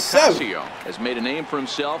 97. Nicasio has made a name for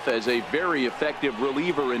himself as a very effective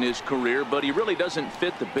reliever in his career, but he really doesn't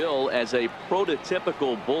fit the bill as a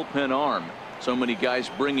prototypical bullpen arm. So many guys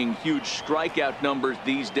bringing huge strikeout numbers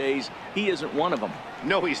these days. He isn't one of them.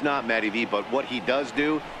 No, he's not, Matty V, but what he does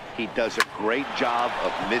do, he does a great job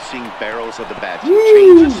of missing barrels of the bat. He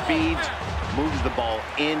changes speeds, moves the ball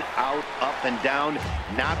in, out, up, and down.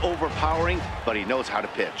 Not overpowering, but he knows how to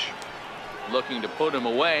pitch. Looking to put him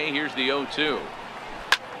away. Here's the 0-2.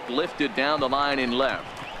 Lifted down the line in left.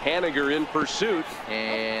 Haniger in pursuit,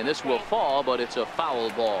 and this will fall, but it's a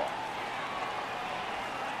foul ball.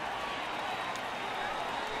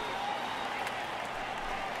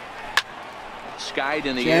 Skied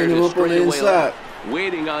in the air to straightaway left.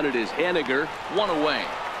 Waiting on it is Haniger. 1 away.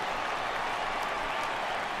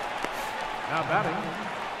 Now batting,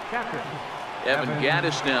 catcher. Evan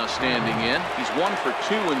Gattis now standing in. He's 1 for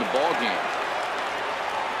 2 in the ball game.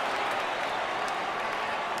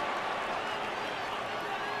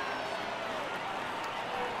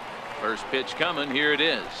 First pitch coming. Here it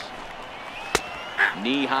is.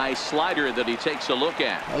 Knee-high slider that he takes a look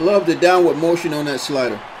at. I love the downward motion on that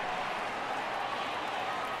slider.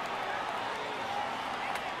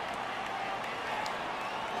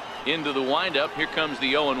 Into the windup. Here comes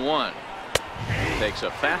the 0-1. Takes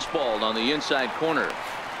a fastball on the inside corner.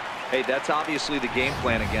 Hey, that's obviously the game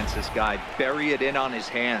plan against this guy. Bury it in on his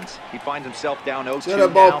hands. He finds himself down 0-2 so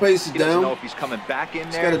that ball now. faces He doesn't down. know if he's coming back in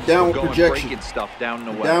there. It's got a downward or going projection. breaking stuff down and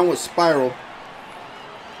away. Downward spiral.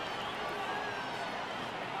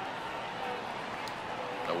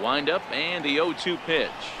 The windup and the 0-2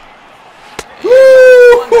 pitch.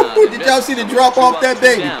 Woo! Did y'all see the drop off that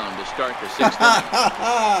baby? Down to start the 6th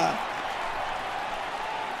inning.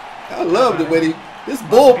 I love the way this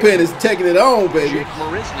bullpen is taking it on, baby. Jake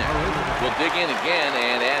Marisnik will dig in again,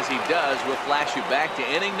 and as he does, we'll flash you back to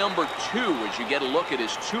inning number 2 as you get a look at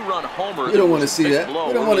his 2-run homer. You don't want to see that.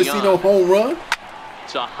 You don't want to see no home run.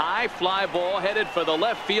 It's a high fly ball headed for the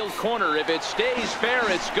left field corner. If it stays fair,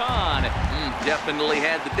 it's gone. Definitely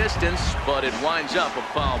had the distance, but it winds up a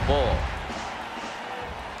foul ball.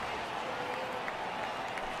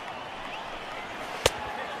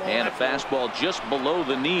 And a fastball just below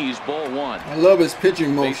the knees, ball 1. I love his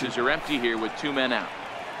pitching motion. Bases are empty here with 2 men out.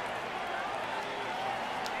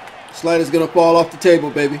 Slider's gonna fall off the table,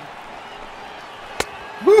 baby.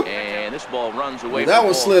 And And this ball runs away. That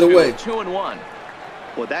one slid away. 2-1.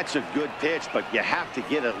 Well, that's a good pitch, but you have to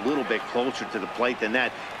get a little bit closer to the plate than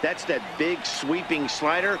that. That's that big sweeping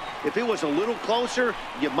slider. If it was a little closer,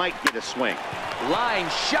 you might get a swing. Line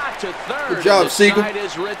shot to third. Good job, the Siegel. side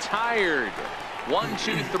is retired. 1,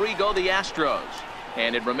 2, 3 go the Astros.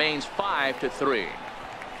 And it remains 5-3.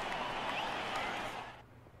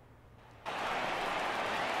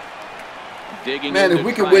 Digging Man, if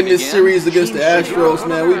we could win this series against the Astros,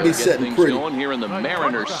 man, we'd be setting pretty. Going here in the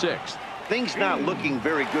Mariners' 6th. Things not looking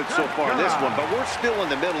very good so far in this one, but we're still in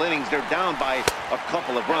the middle innings. They're down by a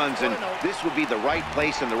couple of runs, and this would be the right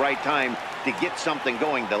place and the right time to get something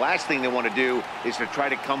going. The last thing they want to do is to try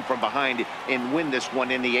to come from behind and win this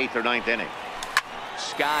one in the 8th or 9th inning.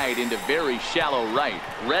 Skied into very shallow right.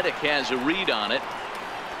 Reddick has a read on it,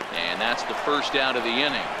 and that's the first out of the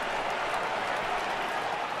inning.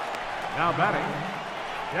 Now batting,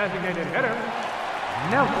 designated hitter,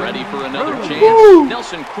 Nelson. Ready for another Cruz. chance. Woo!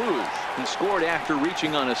 Nelson Cruz. He scored after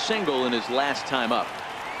reaching on a single in his last time up.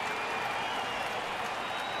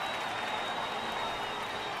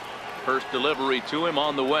 First delivery to him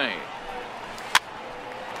on the way.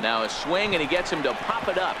 Now a swing, and he gets him to pop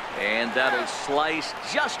it up, and that'll slice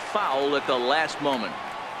just foul at the last moment.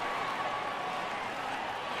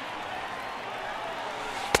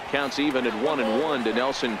 Counts even at 1-1 to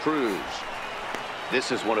Nelson Cruz.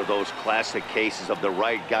 This is one of those classic cases of the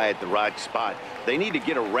right guy at the right spot. They need to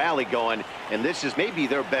get a rally going, and this is maybe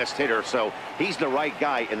their best hitter, so he's the right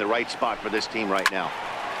guy in the right spot for this team right now.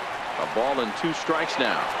 A ball and 2 strikes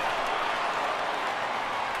now.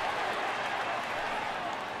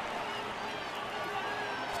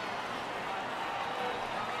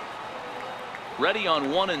 Ready on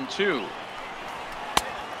 1-2.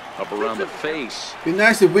 Up around the face. Be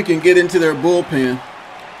nice if we can get into their bullpen.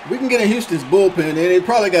 We can get in Houston's bullpen, and they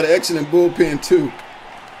probably got an excellent bullpen too.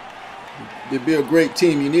 They'd be a great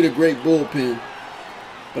team. You need a great bullpen.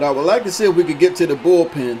 But I would like to see if we could get to the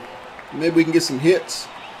bullpen. Maybe we can get some hits.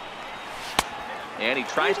 And he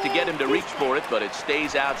tries to get him to reach for it, but it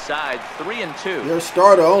stays outside. 3-2. Their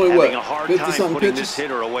starter only Having what? a hard 50 time something putting pitches. this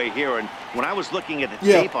hitter away here, and when I was looking at the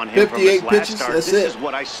Yeah, tape on him from his 58 last pitches, start, that's this it. is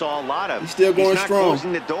what I saw a lot of. He's still going He's not strong.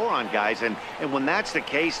 closing the door on guys, and when that's the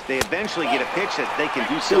case, they eventually get a pitch that they can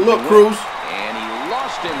do So something look, with. Cruz. And he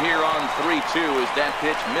lost him here on 3-2 as that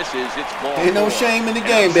pitch misses. It's ball Ain't no 4. shame in the And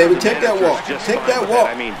game, I'm sure baby. the Take that manager's walk. just Take fine that with walk.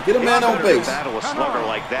 I mean, Get a man it's on better to base. battle a slugger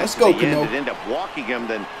like that Let's to go, the end Cano. and end up walking him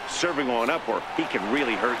than serving one up where he can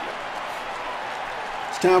really hurt you.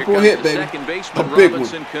 It's time Here for a comes hit, the baby. second baseman, A big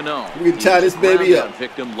Robinson one. Cano. We can tie He was this baby a up. ground-out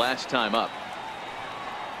victim last time up.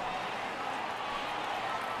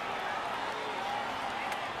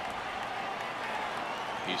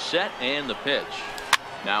 He's set, and the pitch.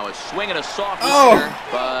 Now a swing and a soft Oh.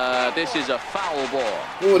 but this is a foul ball.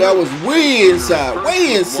 Oh, that was way inside.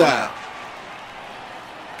 Way inside.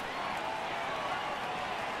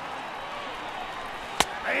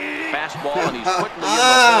 Fastball, and he's quickly in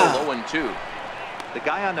the hole. 0-2. The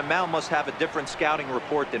guy on the mound must have a different scouting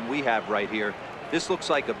report than we have right here. This looks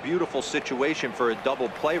like a beautiful situation for a double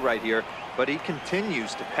play right here, but he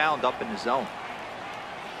continues to pound up in the zone.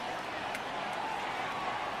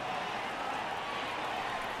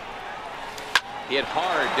 Hit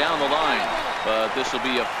hard down the line, but this will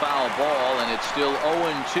be a foul ball, and it's still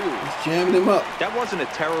 0-2. He's jamming him up. That wasn't a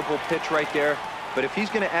terrible pitch right there, but if he's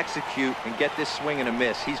going to execute and get this swing and a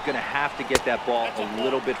miss, he's going to have to get that ball a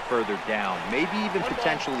little bit further down, maybe even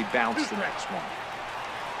potentially bounce the next one.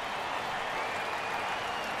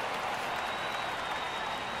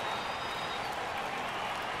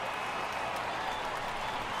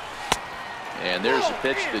 And there's a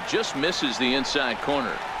pitch that just misses the inside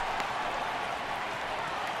corner.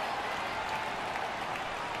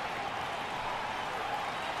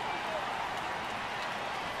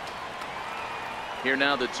 Here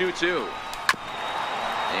now the 2-2.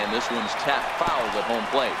 And this one's tapped foul at home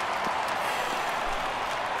plate.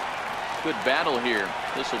 Good battle here.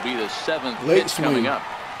 This will be the 7th Late pitch swing. coming up.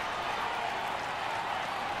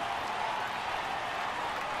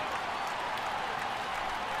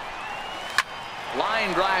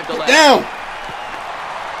 Line drive to left. Down.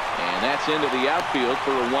 And that's into the outfield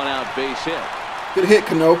for a 1-out base hit. Good hit,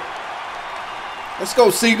 Cano. Let's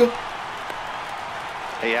go, Siegel.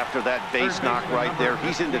 Hey, after that base knock right there,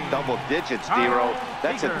 he's into double digits, Dero.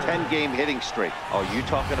 That's a 10-game hitting streak. Oh, you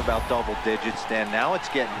talking about double digits, Dan? Now it's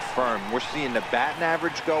getting firm. We're seeing the batting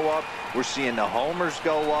average go up. We're seeing the homers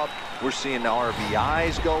go up. We're seeing the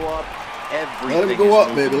RBIs go up. Everything. Let him go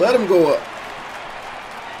up, baby. Let him go up.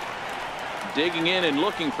 Digging in and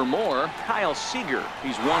looking for more, Kyle Seager.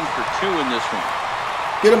 He's 1 for 2 in this one.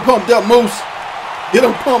 Get him pumped up, Moose. Get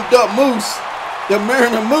him pumped up, Moose. The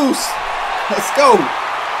Mariner Moose. Let's go.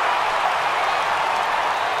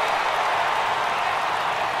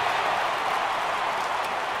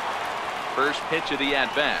 First pitch of the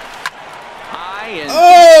at-bat. High and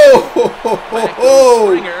oh,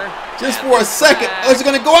 just for a second. Oh, is it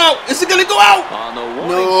going to go out? Is it going to go out? On the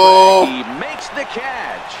warning track, he makes the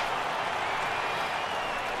catch.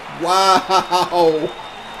 Wow.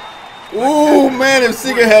 Ooh, man, if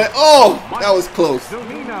Seager had it. Oh, that was close.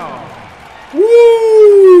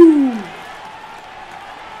 Woo.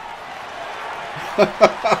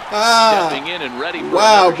 Stepping in and ready for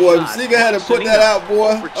wow, boy. shot. Seager had to put that out,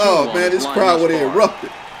 boy. Oh, man, this crowd would have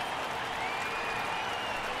erupted.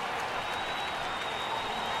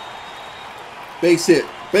 Base hit.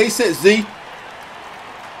 Base hit, Z.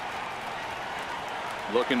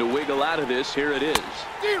 Looking to wiggle out of this. Here it is.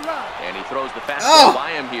 And he throws the fastball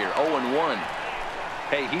by him here. 0-1.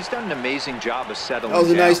 Hey, he's done an amazing job of settling down. That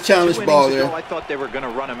was a nice challenge ball there. I thought they were going to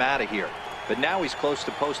run him out of here. But now he's close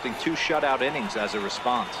to posting 2 shutout innings as a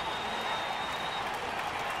response.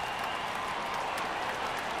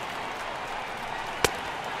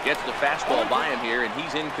 Gets the fastball by him here, and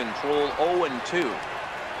he's in control. 0-2.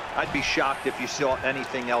 I'd be shocked if you saw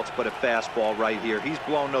anything else but a fastball right here. He's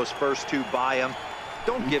blown those first 2 by him.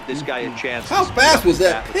 Don't give this guy a chance. How fast was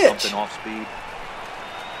that pitch? Something off speed.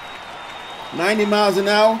 90 miles an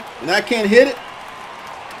hour, and I can't hit it.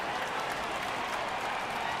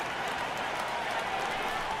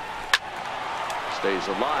 Stays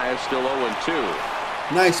alive, still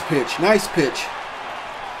 0-2. Nice pitch, nice pitch.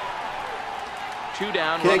 2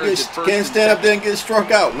 down, runners at first. Can't stand up there and get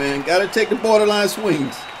struck out, man. Got to take the borderline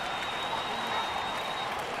swings.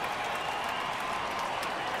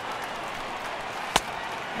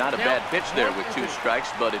 Not a bad pitch there with 2 strikes,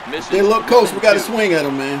 but it misses. They look close. We got to swing at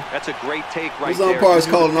them, man. That's a great take right there. These umpires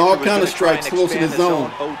calling all kind of strikes close in the zone.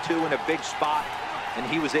 0-2 in a big spot, and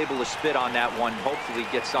he was able to spit on that one. Hopefully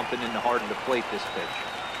get something in the heart of the plate this pitch.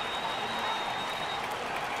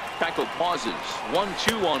 Tackle pauses.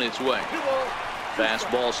 1-2 on its way.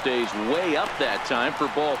 Fastball stays way up that time for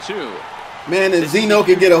ball 2. Man, and Zeno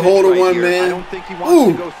can get a hold of one, man. I don't think he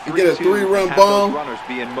wants to go 3-2 get a 3-run bomb. Runners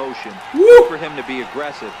be in motion. Woo. For him to be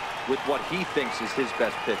aggressive with what he thinks is his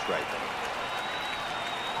best pitch right there.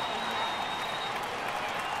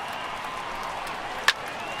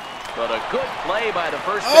 But a good play by the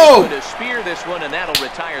first baseman to spear this one, and that'll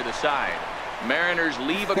retire the side. Mariners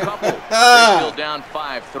leave a couple. They're still down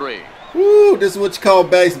 5-3. Woo, this is what you call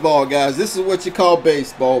baseball, guys. This is what you call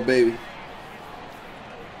baseball, baby.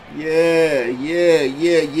 Yeah, yeah,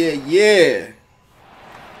 yeah, yeah, yeah.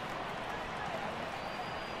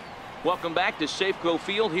 Welcome back to Safeco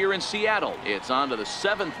Field here in Seattle. It's on to the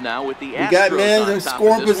 7th now with the Astros. We got men in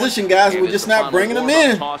scoring position, guys. We're just not bringing them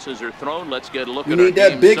in. Tosses are thrown. Let's get a look we at need our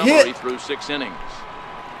that big summary hit through 6 innings.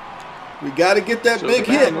 We got to get that big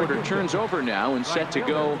the hit. Order turns over now and set to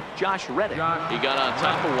go. Josh Reddick. He got on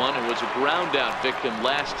top of one and was a ground out victim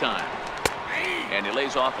last time. And he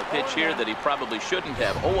lays off a pitch here that he probably shouldn't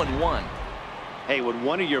have. 0-1. Hey, when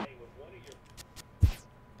one of your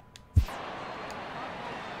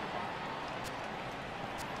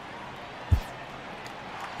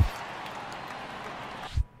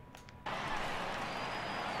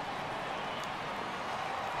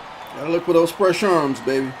Gotta look for those fresh arms,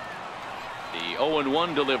 baby. The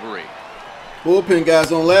 0-1 delivery. Bullpen guys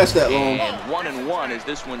don't last that long. And 1-1 as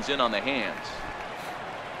this one's in on the hands.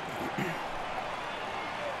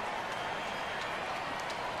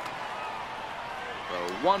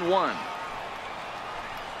 The 1-1.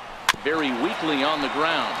 Very weakly on the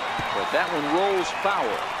ground, but that one rolls foul.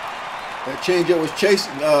 That changeup was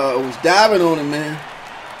chasing, was diving on him, man.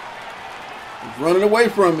 Was running away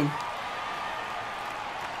from him.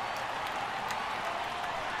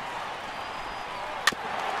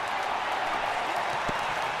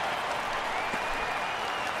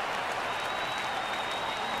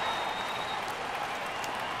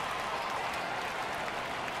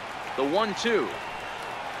 The 1-2.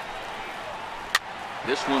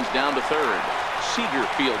 This one's down to third. Seager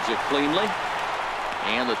fields it cleanly.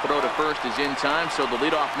 And the throw to first is in time, so the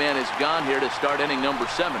leadoff man is gone here to start inning number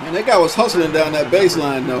 7. Man, that guy was hustling down that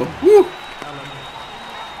baseline, though. Woo!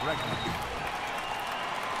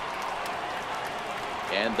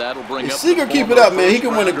 And that'll bring up Seager keep it up, man. He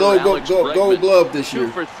can win a gold glove this year.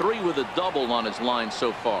 2 for 3 with a double on his line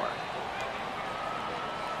so far.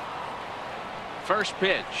 First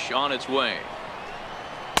pitch on its way.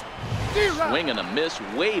 Swing and a miss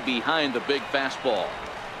way behind the big fastball.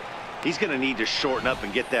 He's going to need to shorten up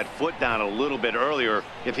and get that foot down a little bit earlier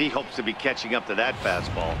if he hopes to be catching up to that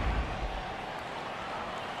fastball.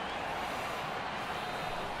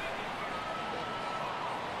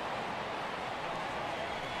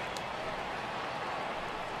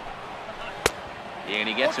 And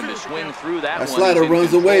he gets him to swing through that one. That slider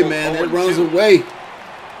runs away, man. It runs away.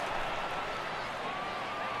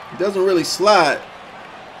 It doesn't really slide.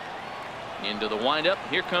 Into the windup.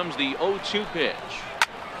 Here comes the 0-2 pitch.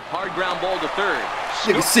 Hard ground ball to third.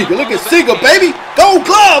 Look at Seager. Look at Seager, baby. Gold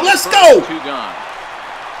glove. Let's go. 2 gone.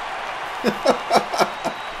 The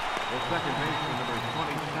second baseman, number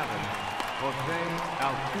 27, Jose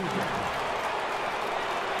Altuve.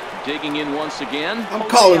 Digging in once again. I'm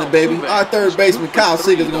calling it, baby. Our third baseman, Kyle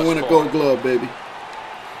Seager, is going to win a gold glove, baby.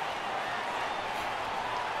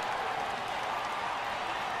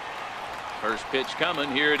 First pitch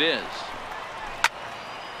coming. Here it is.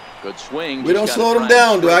 Good swing. We don't slow them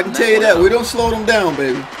down, dude. I can tell you that. We don't slow them down,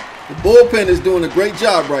 baby. The bullpen is doing a great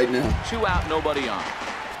job right now. 2 out, nobody on.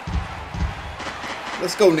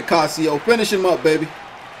 Let's go, Nicasio. Finish him up, baby.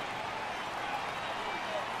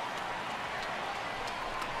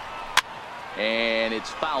 And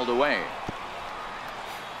it's fouled away.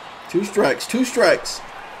 2 strikes. 2 strikes.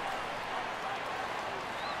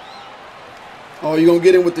 Oh, you're going to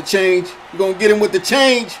get him with the change? You're going to get him with the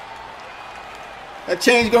change? That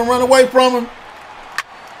change going to run away from him?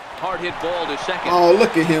 Hard hit ball to second. Oh,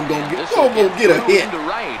 look at him going to get a hit. To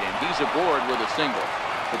right, and he's aboard with a single.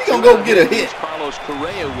 He's going to go get a hit. Carlos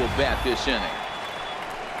Correa will bat this inning.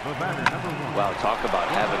 Wow, talk about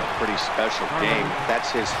having a pretty special game. That's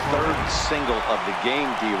his 3rd single of the game,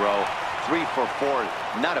 D-Row. 3 for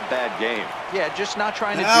 4. Not a bad game. Yeah, just not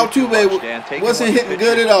trying to do too much, Dan. Wasn't hitting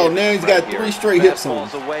good at all. Now he's got 3 straight hits on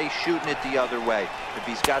him. Away, shooting it the other way. If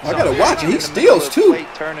he's got I gotta watch it. He steals too.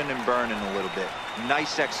 Turning and burning a little bit.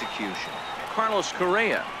 Nice execution. Carlos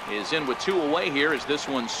Correa is in with 2 away here as this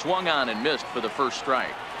one swung on and missed for the first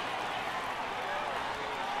strike.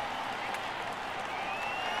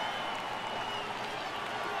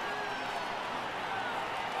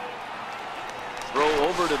 Throw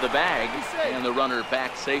over to the bag, and the runner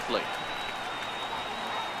back safely.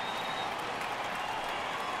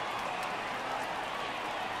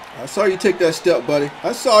 I saw you take that step, buddy.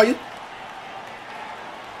 I saw you.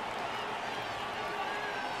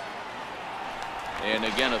 And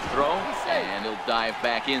again a throw, and he'll dive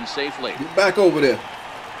back in safely. Get back over there.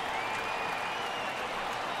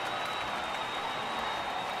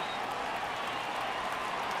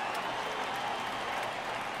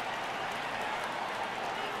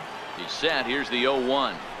 He's set. Here's the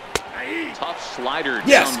 0-1. Tough slider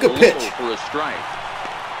yes, down good low pitch for a strike.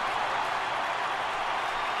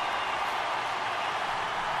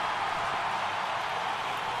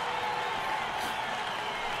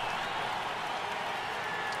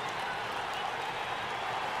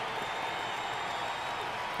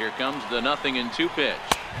 Here comes the 0-2 pitch.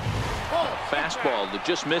 Fastball that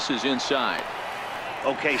just misses inside.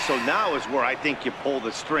 Okay, so now is where I think you pull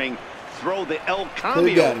the string. Throw the El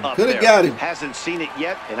Cambio up there. Got him. Hasn't seen it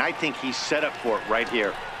yet, and I think he's set up for it right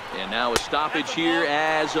here. And now a stoppage here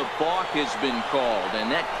as a balk has been called.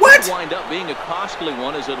 And that could wind up being a costly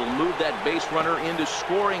one as it'll move that base runner into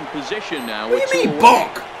scoring position now. What do you mean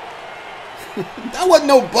balk? That wasn't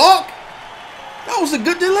no balk. That was a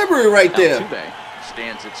good delivery right there. Altuve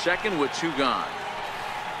stands at second with 2 gone.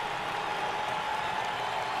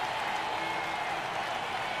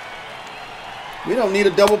 We don't need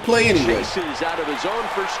a double play anyway. Chases out of his own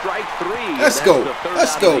for strike 3. Let's go.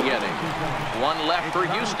 Let's go. One left for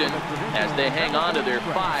Houston as they hang on to their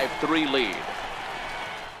 5-3 lead.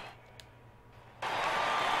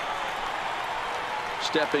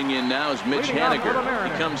 Stepping in now is Mitch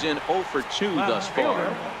Haniger. He comes in 0 for 2 thus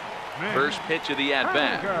far. First pitch of the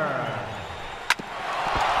at-bat.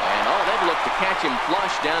 And they've looked to catch him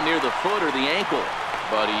flush down near the foot or the ankle.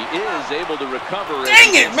 But he is able to recover.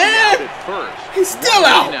 Dang it, man! At first. He's still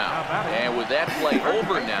out. Now. And with that play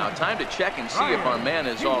over now, time to check and see if our man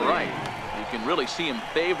is all right. You can really see him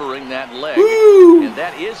favoring that leg. Woo! And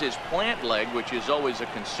that is his plant leg, which is always a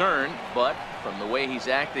concern. But from the way he's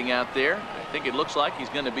acting out there, I think it looks like he's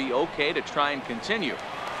going to be okay to try and continue.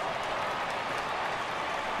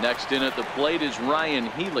 Next in at the plate is Ryan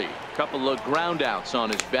Healy. A couple of ground outs on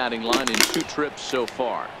his batting line in 2 trips so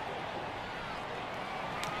far.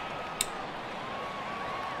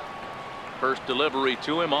 First delivery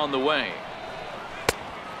to him on the way.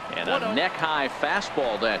 And a neck-high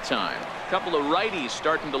fastball that time. A couple of righties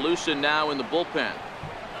starting to loosen now in the bullpen.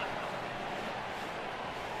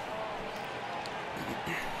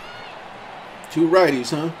 Two righties,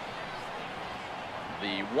 huh?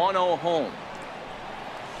 The 1-0 home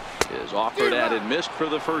is offered at and missed for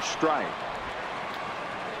the first strike.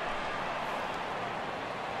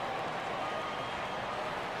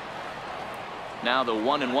 Now the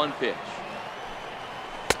 1-1 pitch.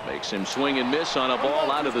 Makes him swing and miss on a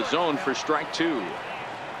ball out of the zone for strike 2.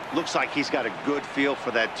 Looks like he's got a good feel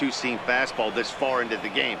for that two-seam fastball this far into the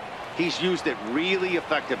game. He's used it really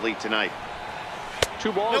effectively tonight.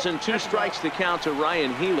 2 balls and 2 strikes to count to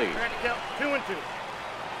Ryan Healy. 2-2.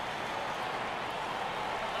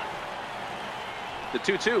 The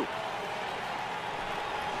 2-2.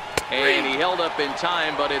 And he held up in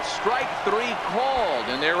time, but it's strike 3 called,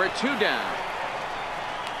 and there are 2 down.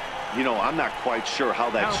 You know, I'm not quite sure how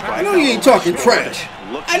that strike. I know he ain't talking trash.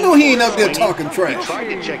 I know he ain't up there talking He trash. tried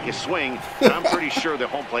to check his swing, and I'm pretty sure the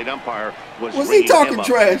home plate umpire was he ringing talking him up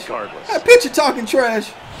trash? regardless. That pitcher talking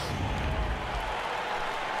trash.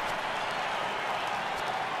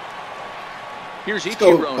 Here's Let's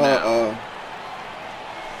go. Ichiro now.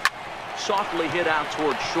 Softly hit out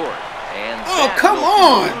toward short. And Oh, come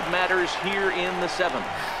on! Matters here in the 7th.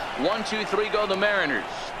 1, 2, 3 go the Mariners.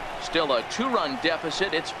 Still a 2-run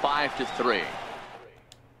deficit. It's 5-3.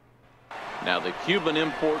 Now the Cuban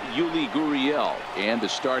import Yuli Gurriel, and to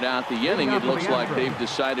start out the inning, it looks like they've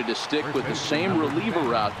decided to stick with the same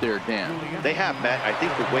reliever out there, Dan. They have, Matt. I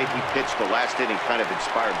think the way he pitched the last inning kind of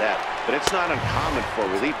inspired that. But it's not uncommon for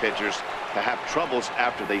relief pitchers to have troubles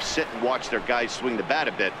after they sit and watch their guys swing the bat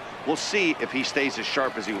a bit. We'll see if he stays as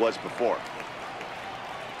sharp as he was before.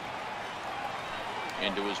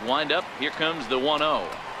 Into his windup, here comes the 1-0.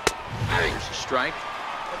 There's a strike.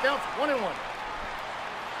 The count's 1-1.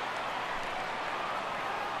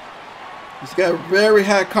 He's got very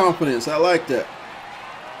high confidence. I like that.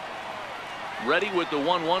 Ready with the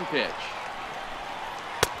 1-1 pitch.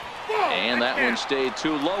 And that one stayed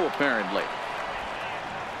too low, apparently.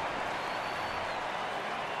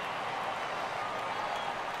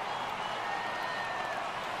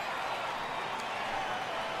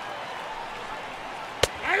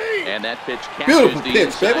 And that pitch catches Beautiful the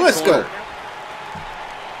pitch, baby. inside Let's corner. go.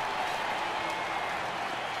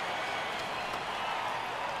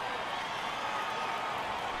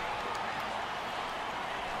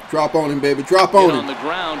 Drop on him, baby. Drop on Hit him. on the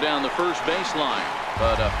ground down the first baseline,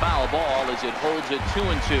 but a foul ball as it holds it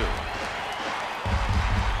 2-2.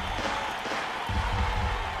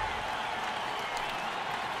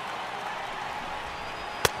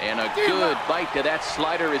 And a good bite to that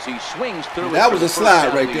slider as he swings through it. That was a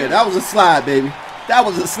slide right there. That was a slide, baby. That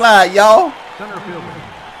was a slide, y'all. Center fielder,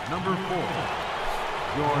 number 4.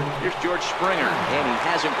 Here's George Springer, and he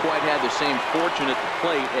hasn't quite had the same fortune at the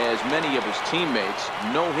plate as many of his teammates.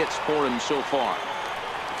 No hits for him so far.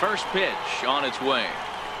 First pitch on its way.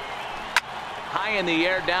 High in the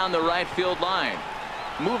air down the right field line.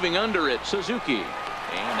 Moving under it, Suzuki.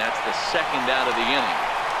 And that's the second out of the inning.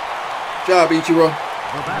 Good job, Ichiro.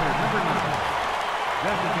 The batter, number 9.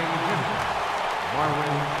 Designated hitter,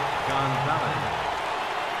 Marwin Gonzalez.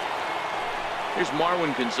 Here's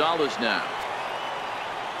Marwin Gonzalez now.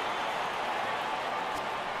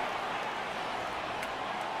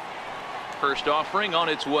 First offering on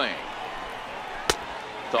its way.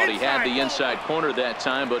 Thought he had the inside corner that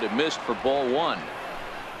time, but it missed for ball 1.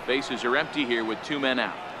 Bases are empty here with 2 men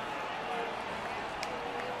out.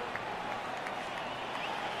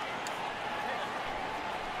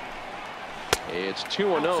 It's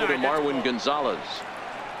 2-0 to Marwin Gonzalez.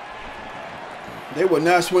 They will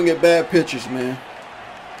not swing at bad pitches, man.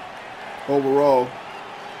 Overall.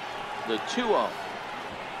 The 2-0.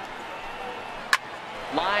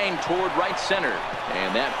 Line toward right center.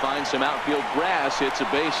 And that finds some outfield grass. It's a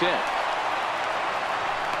base hit.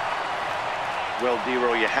 Well,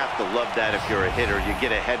 Dero, you have to love that if you're a hitter. You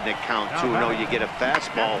get ahead in the count 2-0. You get a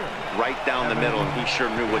fastball right down the middle, and he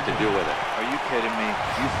sure knew what to do with it. Are you kidding me?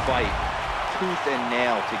 You fight tooth and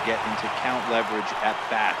nail to get into count leverage at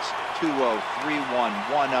bats. 2-0, 3-1,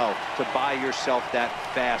 1-0 to buy yourself that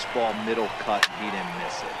fastball middle cut. He didn't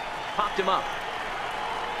miss it. Popped him up.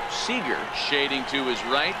 Seager shading to his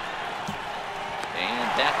right. And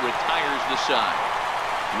that retires the side.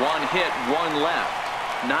 1 hit, 1 left.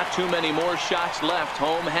 Not too many more shots left.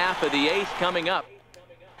 Home half of the 8th coming up.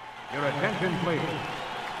 Your attention, please.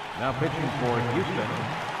 Now pitching for Houston.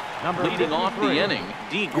 Number Leading off the 53. inning,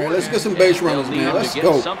 D. All Gordon. right, let's get some base And they'll runners, need man. him Let's to get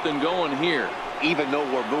go. something going here. Even though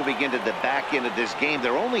we're moving into the back end of this game,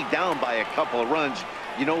 they're only down by a couple of runs.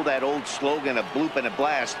 You know that old slogan, a bloop and a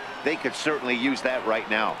blast? They could certainly use that right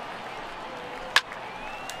now.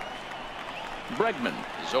 Bregman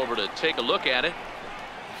is over to take a look at it.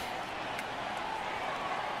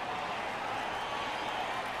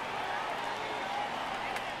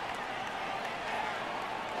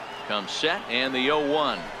 Comes set and the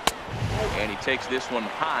 0-1. And he takes this one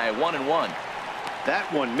high, 1-1.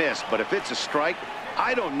 That one missed, but if it's a strike,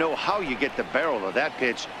 I don't know how you get the barrel of that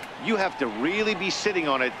pitch. You have to really be sitting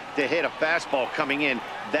on it to hit a fastball coming in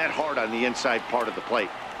that hard on the inside part of the plate.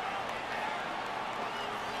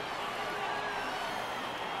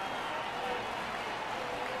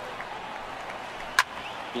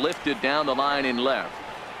 Lifted down the line in left.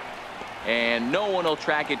 And no one will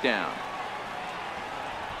track it down.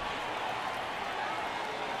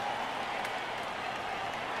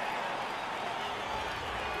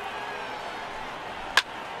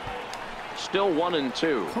 Still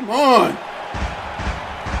 1-2. Come on.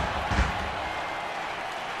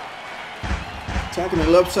 Attacking the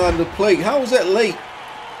left side of the plate. How was that late?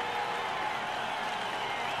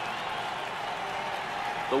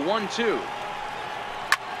 The 1-2.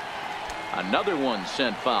 Another one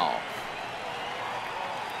sent foul.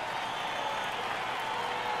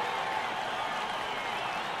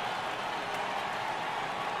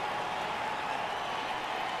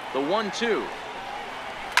 The 1-2.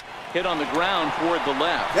 Hit on the ground toward the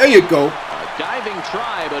left. There you go. A diving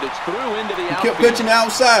try, but it's through into the outfield. Kept pitching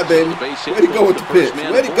outside, baby. So way to go with the pitch.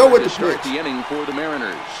 Way to go with the pitch. The inning for the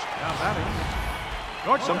Mariners.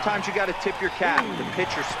 Sometimes you got to tip your cap. The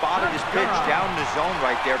pitcher spotted his pitch down in the zone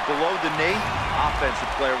right there below the knee. Offensive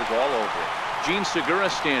player was all over it. Gene Segura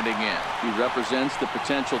standing in. He represents the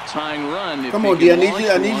potential tying run. Come on, D. I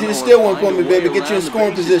need you to steal one for me, baby. Get you in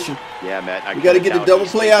scoring position. Yeah, Matt. We got to get the double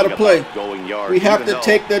play out of play. We have to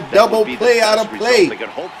take the double play out of play. They can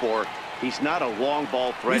hope for. He's not a long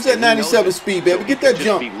ball threat. Use that 97 speed, baby. Get that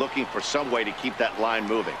jump. Be looking for some way to keep that line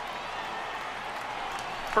moving.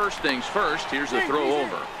 First things first. Here's the throw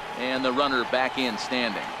over, and the runner back in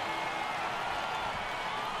standing.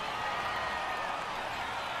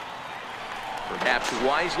 Perhaps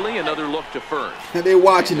wisely, another look to first. And they're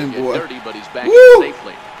watching him, boy. Dirty, but he's back in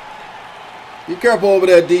safely. Be careful over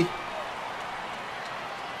there, D.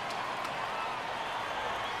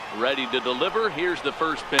 Ready to deliver. Here's the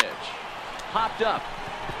first pitch. Popped up.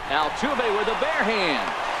 Altuve with a bare hand.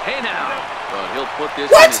 Hey now. But he'll put this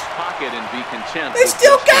in his pocket and be content. They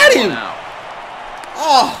still got him.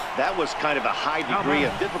 Oh. That was kind of a high degree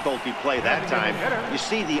of difficulty play that time. You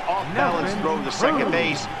see the off-balance throw to second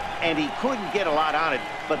base, and he couldn't get a lot on it,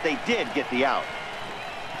 but they did get the out.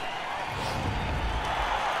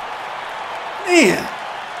 Man.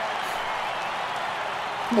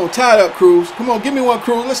 Come on, tie it up, Cruz. Come on, give me one,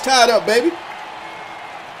 Cruz. Let's tie it up, baby.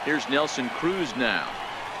 Here's Nelson Cruz now.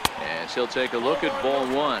 As he'll take a look at ball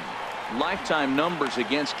one. Lifetime numbers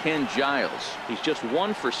against Ken Giles. He's just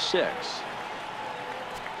 1 for 6.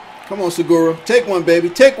 Come on, Segura. Take one, baby.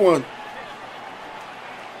 Take one.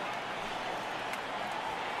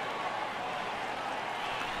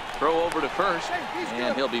 Throw over to first,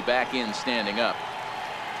 and he'll be back in standing up.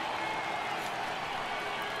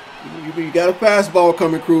 You got a fastball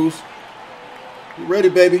coming, Cruz. You ready,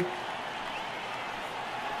 baby?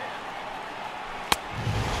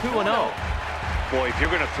 2-0. Boy, if you're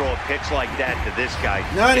going to throw a pitch like that to this guy,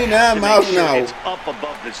 99 miles an hour. It's up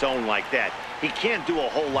above the zone like that. He can't do a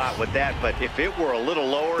whole lot with that, but if it were a little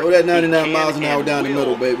lower, throw that 99 miles an hour down the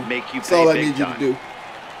middle, baby. That's all I need you to do.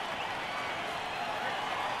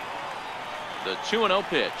 The 2-0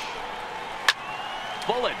 pitch.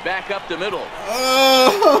 Bullet back up the middle.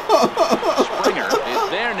 Springer is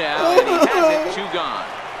there now, and he has it. 2 gone.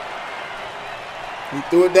 He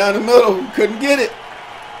threw it down the middle. Couldn't get it.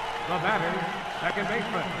 The batter, second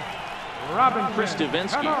baseman, Robinson. Chris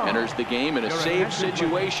Davinsky enters the game in a save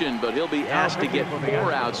situation, but he'll be asked to get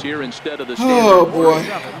 4 outs here instead of the standard. Oh, boy.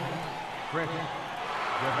 Chris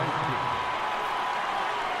Davinsky.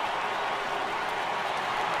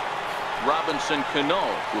 Robinson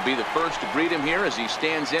Cano will be the first to greet him here as he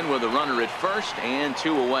stands in with a runner at first and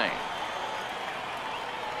 2 away.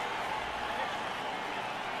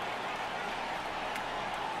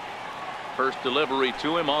 First delivery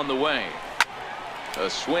to him on the way. A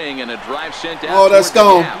swing and a drive sent out. Oh, that's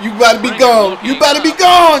gone. You better be gone. You better be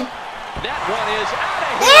gone. That one is out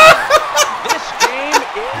of here. This game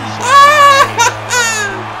is.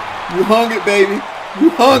 You hung it, baby. You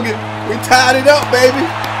hung it. We tied it up, baby.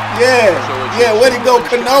 Yeah. Yeah, way to go,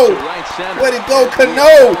 Cano. Way to go,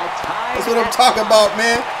 Cano. That's what I'm talking about,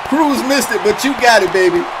 man. Cruz missed it, but you got it,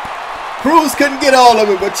 baby. Cruz couldn't get all of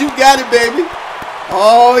it, but you got it, baby.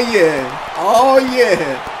 Oh, yeah. Oh,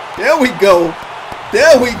 yeah. There we go.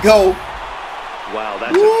 There we go. Wow,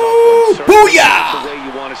 that's a tough one. Booyah! The way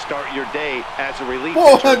you want to start your day as a relief.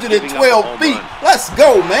 412 feet. Let's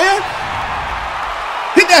go, man.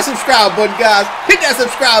 Hit that subscribe button, guys. Hit that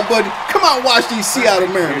subscribe button. Come on, watch these Seattle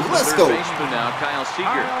Mariners. Let's go. Now, Kyle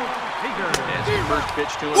Seager. That's the first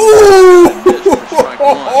pitch to him. Ooh!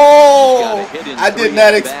 I did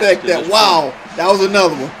not expect that. Wow. That was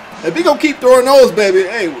another one. If we gonna keep throwing those, baby,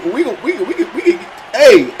 hey, we can.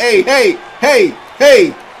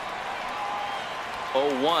 Hey.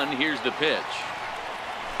 0-1. Here's the pitch.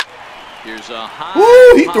 Here's a high.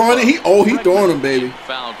 Woo! He throwing it. He throwing them, baby.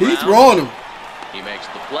 He throwing them. He makes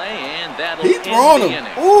the play, and that'll He end throwing the them.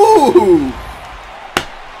 inning. Ooh.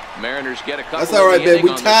 Mariners get a couple. That's all right, baby.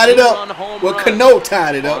 We tied it up. Well, Cano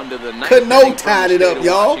tied it up. Cano tied it up,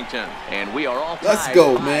 y'all. And we are all tied. Let's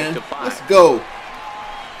go, man. Let's go.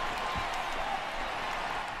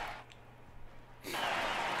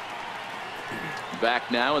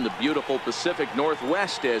 Back now in the beautiful Pacific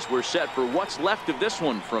Northwest as we're set for what's left of this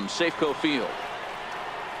one from Safeco Field.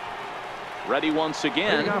 Ready once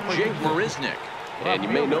again, Jake Marisnick. And you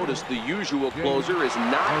may notice the usual closer is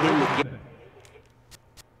not in the game.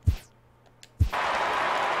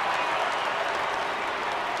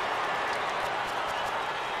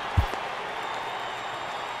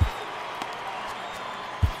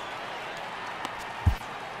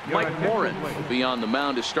 Mike Morin will be on the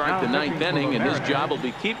mound to start the ninth inning, and his job will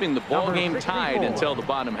be keeping the ball game tied until the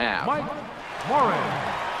bottom half. Mike Morin.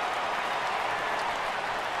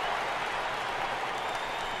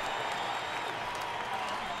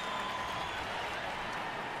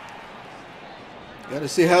 Got to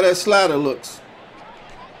see how that slider looks.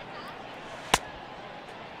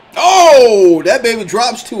 Oh, that baby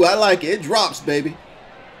drops too. I like it. It drops, baby.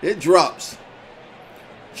 It drops.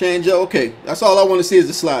 Change up. Okay, that's all I want to see is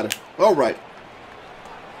the slider. All right.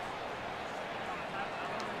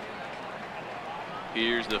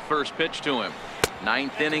 Here's the first pitch to him.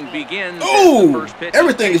 Ninth inning begins. Oh,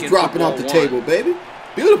 everything is dropping off the table, baby.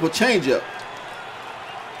 Beautiful changeup.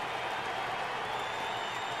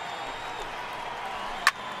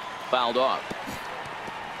 Fouled off.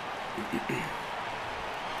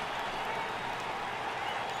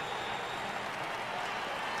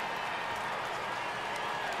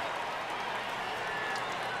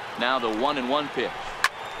 Now the 1-1 pitch.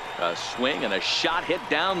 A swing and a shot hit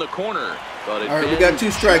down the corner. But all right, we got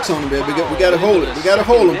 2 strikes on him, baby. We got to hold it. We got to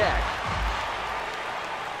hold him.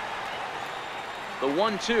 The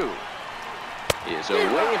 1-2 is a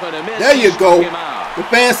wave and a miss. There you go. The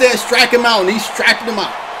fan said strike him out, and he struck him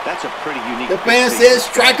out. That's a pretty unique. The fan said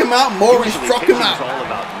strike him out. Morin struck him out. It's all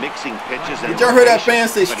about mixing pitches. Did y'all hear that fan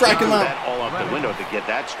say strike him out? That all out the window to get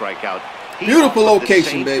that strikeout. Beautiful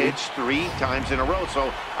location, baby. Pitch 3 times in a row.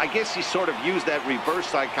 So I guess he sort of used that reverse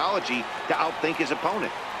psychology to outthink his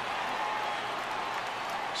opponent.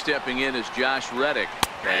 Stepping in is Josh Reddick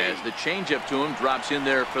as the changeup to him drops in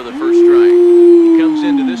there for the first strike. He comes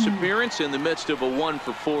into this appearance in the midst of a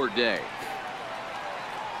 1-for-4 day.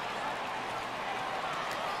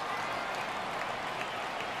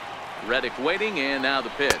 Reddick waiting, and now the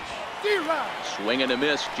pitch. Swing and a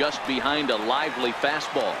miss just behind a lively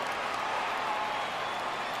fastball.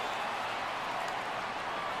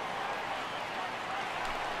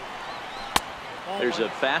 There's a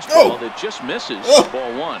fastball that just misses.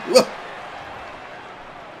 Ball 1.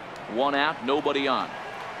 1 out, nobody on.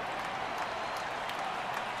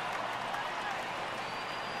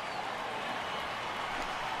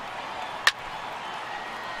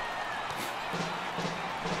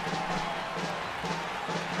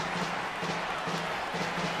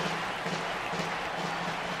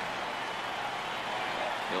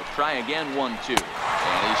 Try again, 1-2,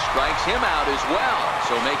 and he strikes him out as well.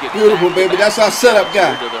 So make it beautiful, baby. That's our setup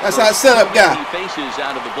guy. That's our setup guy. He faces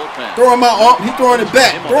out of the bullpen. Throw him out, Ump. He throwing it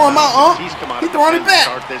back. Throw him out, Ump. He throwing it back.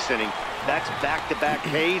 Start this inning. That's back-to-back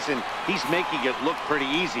Ks, and he's making it look pretty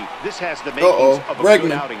easy. This has the makings of a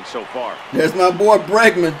good outing so far. There's my boy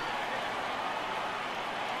Bregman.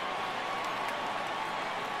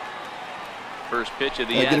 First pitch of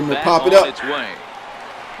the get him to at-bat pop it up. on its way.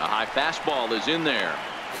 A high fastball is in there.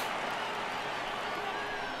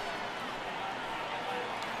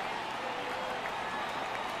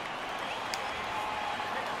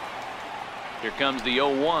 Here comes the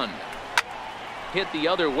 0-1. Hit the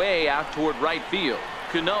other way out toward right field.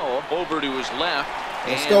 Cano over to his left.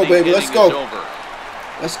 Let's go, baby. Let's go.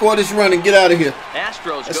 Let's score this run and get out of here.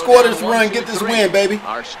 Astros Let's score this run and get this win, baby.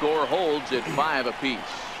 Our score holds at 5 apiece.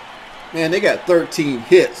 Man, they got 13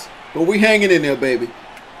 hits. But we hanging in there, baby.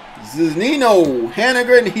 Zunino,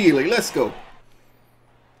 Haniger, and Healy. Let's go.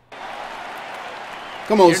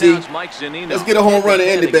 Come on, Z. Let's get a home run to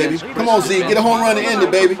end it, baby. Come on, Z. Get a home run to end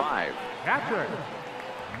it, baby. Catcher,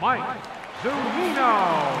 Mike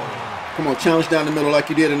Zunino. Come on, challenge down the middle like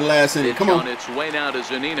you did in the last inning. Come on. Its way now to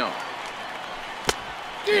Zunino.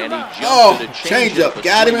 And he change up.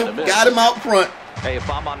 Got him out front. Hey, if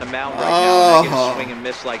I'm on the mound right now and I get a swing and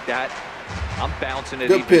miss like that, I'm bouncing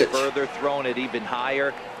it even further, throwing it even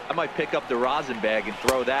higher. I might pick up the rosin bag and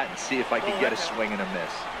throw that and see if I can get a swing and a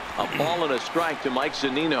miss. A ball and a strike to Mike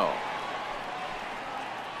Zunino.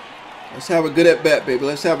 Let's have a good at bat, baby.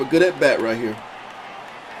 Let's have a good at bat right here.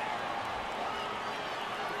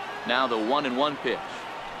 Now the 1-1 pitch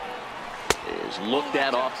is looked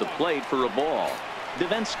at off the plate for a ball.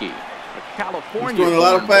 Davinsky, a California. He's throwing a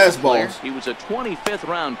lot of fastballs. He was a 25th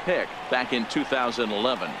round pick back in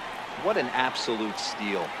 2011. What an absolute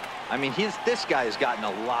steal. I mean, this guy has gotten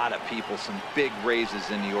a lot of people some big raises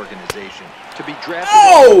in the organization. To be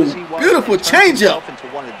drafted as he was, beautiful changeup into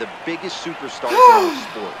one of the biggest superstars in the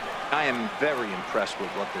sport. I am very impressed with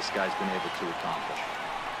what this guy's been able to accomplish.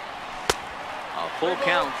 A full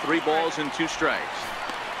count, 3 balls and 2 strikes.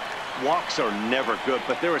 Walks are never good,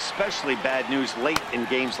 but they're especially bad news late in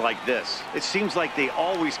games like this. It seems like they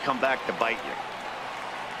always come back to bite you.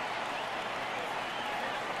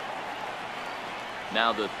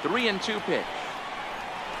 Now the 3-2 pitch.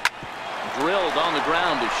 Drilled on the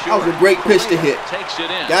ground to short. That was a great pitch to hit. Takes it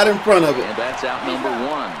in. Got in front of it. And that's out number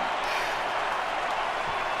 1.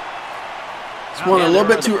 Swung a little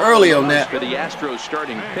bit too early on that. For the Astros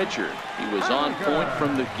starting pitcher, he was on point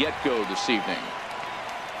from the get-go this evening.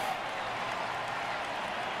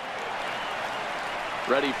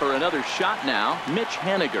 Ready for another shot now, Mitch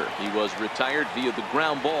Haniger. He was retired via the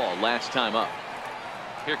ground ball last time up.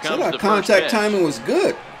 Here comes the contact pitch. timing was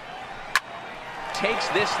good. Takes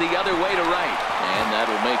this the other way to right, and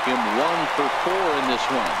that'll make him 1 for 4 in this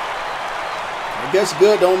one. I guess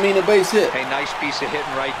good don't mean a base hit. Hey, nice piece of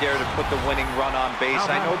hitting right there to put the winning run on base.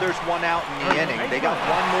 I know there's 1 out in the inning. They got 1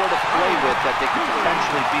 more to play with that they could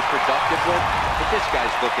potentially be productive with. But this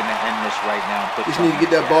guy's looking to end this right now. Just need to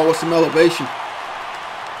get that ball with some elevation.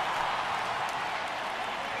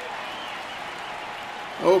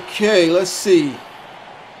 Okay, let's see.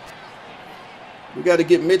 We got to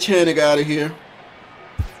get Mitch Haniger out of here.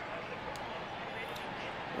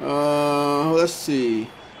 Let's see.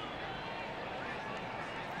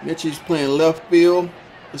 Mitchie's playing left field.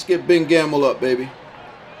 Let's get Ben Gamble up, baby.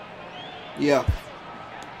 Yeah.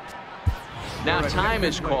 Now time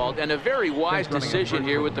is called, and a very wise decision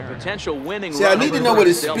here with the potential winning. See, I need to know what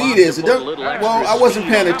his speed is. Well, I wasn't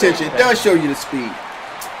paying attention. It does show you the speed.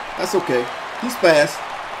 That's okay. He's fast.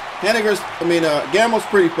 Gamble's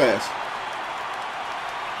pretty fast.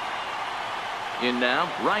 In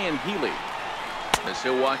now, Ryan Healy. As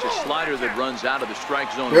he'll watch a slider that runs out of the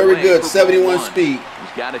strike zone. Very good, 71 speed.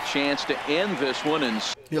 He's got a chance to end this one. And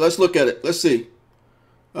here, let's look at it. Let's see.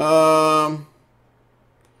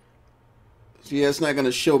 See, it's not going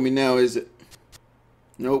to show me now, is it?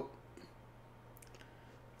 Nope.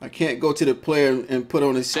 I can't go to the player and put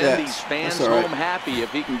on his stats. Send these fans home happy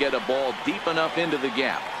if he can get a ball deep enough into the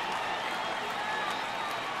gap.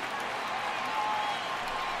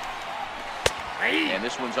 And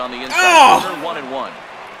this one's on the inside corner, 1-1.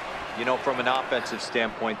 You know, from an offensive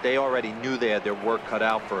standpoint, they already knew they had their work cut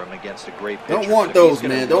out for him against a great pitcher. Don't want those,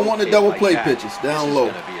 man. Don't want the double play pitches down low.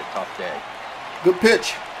 This is going to be a tough day. Good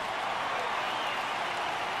pitch.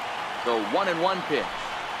 The 1-1 pitch.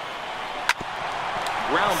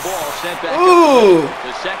 Ground ball sent back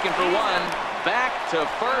to second for 1. Back to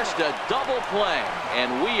first, a double play.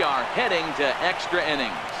 And we are heading to extra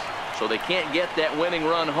innings. So they can't get that winning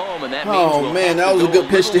run home, and that means we'll that was a good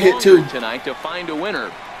pitch to hit too tonight to find a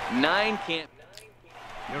winner. 9 can't.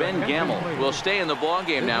 Ben Gamble will stay in the ball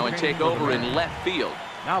game now and take over in left field.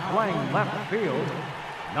 Now playing left field,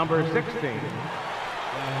 number 16.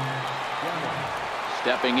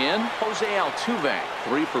 Stepping in, Jose Altuve,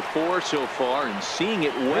 3 for 4 so far, and seeing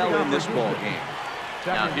it well in this ball game.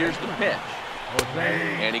 Now here's the pitch.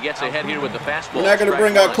 And he gets ahead here with the fastball. We're not going to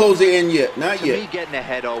bring our closer in yet. Not yet. To me, getting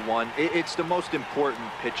ahead 0-1, it's the most important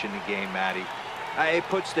pitch in the game, Matty. It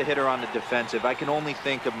puts the hitter on the defensive. I can only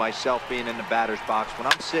think of myself being in the batter's box. When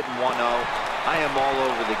I'm sitting 1-0, I am all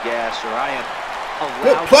over the gas, or I am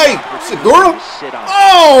allowed to sit on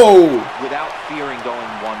without fearing going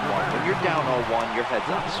 1-1. When you're down 0-1, your head's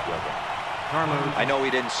on a swivel. I know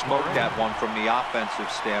he didn't smoke that one from the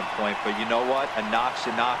offensive standpoint, but you know what? A knock's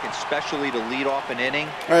a knock, especially to lead off an inning.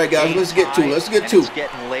 All right, guys, let's get 2. Let's get 2. It's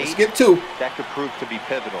getting late. Let's get 2. That could prove to be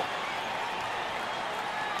pivotal.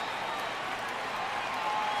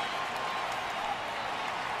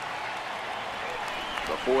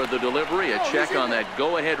 Before the delivery, a check on that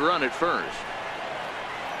go-ahead run at first.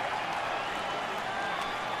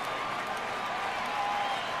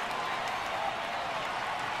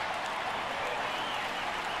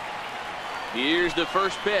 Here's the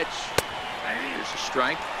first pitch. Here's a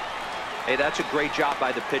strike. Hey, that's a great job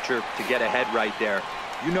by the pitcher to get ahead right there.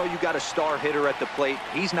 You know you got a star hitter at the plate.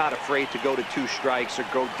 He's not afraid to go to 2 strikes or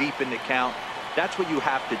go deep in the count. That's what you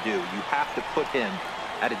have to do. You have to put him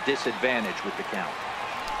at a disadvantage with the count.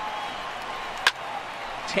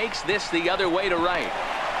 Takes this the other way to right.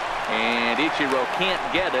 And Ichiro can't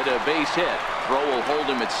get it. A base hit. Throw will hold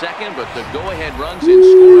him at second, but the go-ahead run's in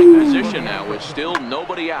scoring position now with still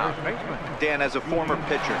nobody out. Dan, as a former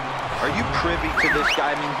pitcher, are you privy to this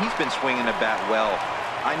guy? I mean, he's been swinging the bat well.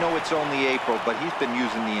 I know it's only April, but he's been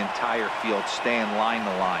using the entire field, staying line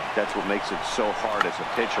to line. That's what makes it so hard as a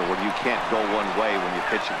pitcher, when you can't go one way when you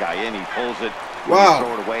pitch a guy in. He pulls it. When you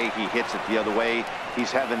throw it away, he hits it the other way.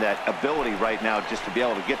 He's having that ability right now just to be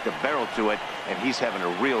able to get the barrel to it, and he's having a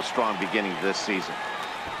real strong beginning to this season.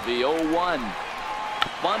 The 0-1.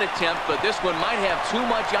 Bunt attempt, but this one might have too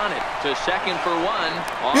much on it. To second for one.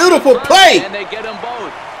 Beautiful play. And they get them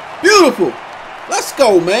both. Beautiful. Let's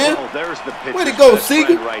go, man. Oh, there's the pitch. Way to go,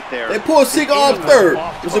 Seager. Right there. They pulled Seager off third.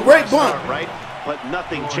 It was a great bunt. Right? But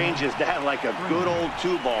nothing changes that like a good old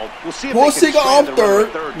 2-ball. We'll see if pull they can Seager off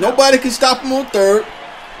third. Nobody can stop him on third.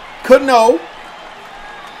 Couldn't know.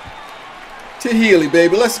 To Healy,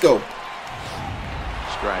 baby. Let's go.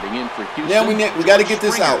 Striding in for Houston. Now we got to get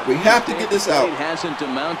this out. We have to get this out. It hasn't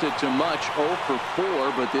amounted to much. 0 for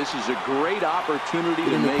 4, but this is a great opportunity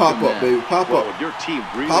to make pop up, baby. Pop up. Your team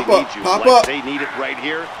really pop needs up. you. Pop like up. They need it right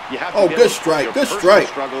here. You have to good strike. your Good personal strike.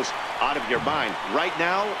 Struggles out of your mind. Right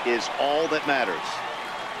now is all that matters.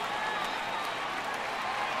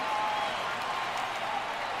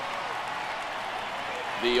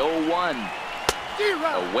 The 0-1.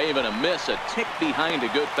 A wave and a miss, a tick behind a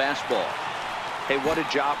good fastball. Hey, what a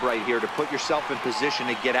job right here to put yourself in position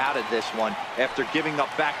to get out of this one after giving up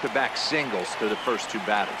back-to-back singles to the first two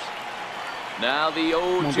batters. Now the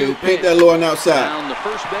 0-2 pitch. Paint that low and outside. Down the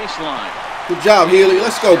first baseline. Good job, Healy.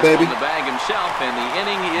 Let's go, baby. On the bag himself, and the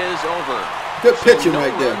inning is over. Good pitching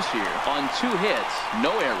right there. Here on 2 hits,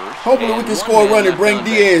 no errors. Hopefully we can score a run and bring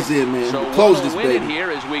Diaz in, man. So Close this, baby. baby.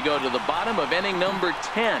 Here as we go to the bottom of inning number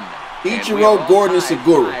 10. Ichiro, Gordon, and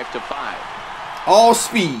Segura. 5-5. All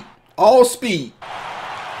speed. All speed.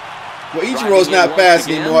 Well, Ichiro's not fast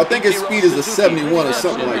anymore. I think his speed is a 71 or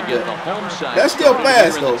something like that. That's still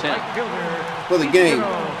fast, though, for the game.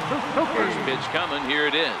 First pitch coming. Here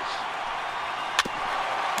it is.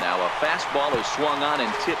 Now a fastball is swung on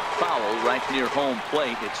and tipped foul right near home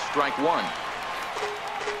plate. It's strike one.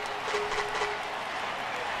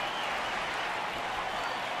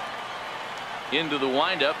 Into the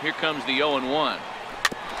windup. Here comes the 0-1.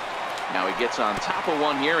 Now he gets on top of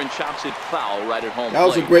one here and chops it foul right at home plate. That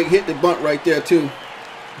was a great hit to bunt right there, too.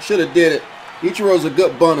 Should have did it. Ichiro's a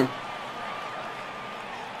good bunter.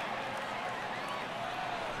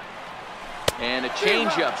 And a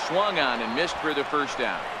changeup swung on and missed for the first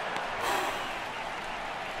down.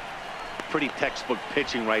 Pretty textbook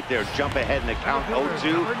pitching right there. Jump ahead in the count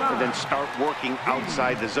 0-2 and then start working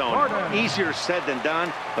outside the zone. Easier said than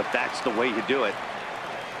done, but that's the way you do it.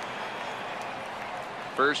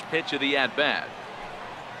 First pitch of the at-bat.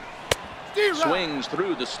 Swings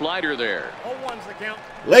through the slider there.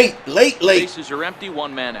 Late. Bases are empty,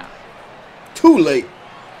 1 man out. Too late.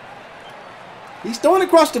 He's throwing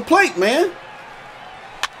across the plate, man.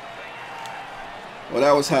 Well,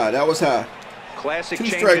 that was high. That was high. Classic 2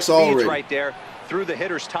 change strikes of speeds already. right there. Threw the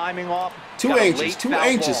hitter's timing off. 2 inches. 2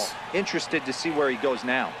 inches. Interested to see where he goes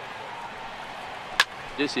now.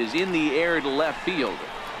 This is in the air to left field.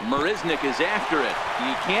 Marisnik is after it.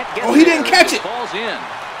 He can't get he didn't catch it. Falls in.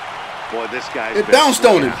 Boy, this guy's it been bounced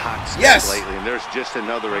on him. Hot yes. Lately, and there's just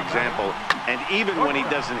another example. And even when he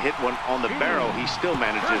doesn't hit one on the barrel, he still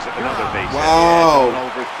manages another base hit. Wow. Yeah, don't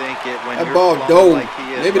overthink it when that you're ball dove. like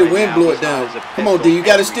he is Maybe the right wind now. blew it He's down. not as Come on, D. You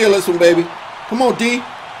got to steal this one, baby. Come on, D.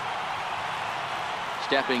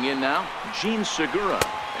 Stepping in now, Gene Segura.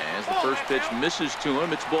 As the first pitch misses to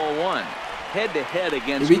him, it's ball 1. Head-to-head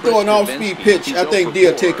against If he throw an off-speed pitch, I think D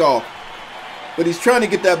will take off. But he's trying to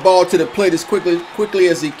get that ball to the plate as quickly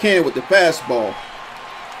as he can with the fastball.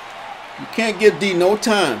 You can't give D no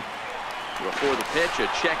time. Before the pitch, a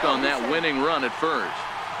check on that winning run at first.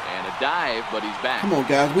 And a dive, but he's back. Come on,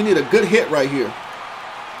 guys. We need a good hit right here.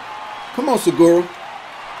 Come on, Segura.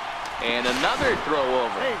 And another throw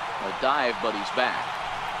over. A dive, but he's back.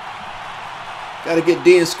 Got to get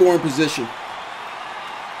D in scoring position.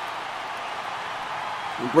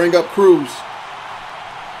 And bring up Cruz.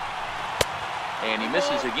 And he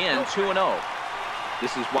misses again, 2-0.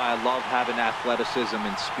 This is why I love having athleticism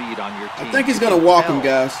and speed on your team. I think he's going to walk him,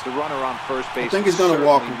 guys. The runner on first base. I think he's going to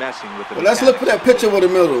walk him. Messing with the but let's look for that pitch over the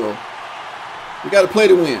middle, though. We got to play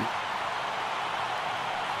to win.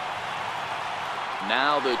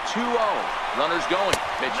 Now the 2-0. Runners going.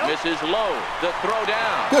 Pitch misses low. The throw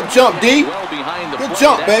down. Good jump, D. Well behind the Good plate.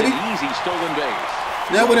 jump, That's baby. An easy stolen base.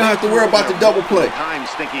 Now we don't have to worry about the double play.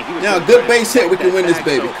 Now, a good base hit, we can win this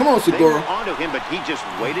baby. Come on, Segura. Onto him, but he just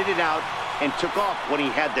waited it out and took off when he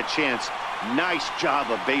had the chance. Nice job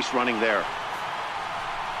of base running there.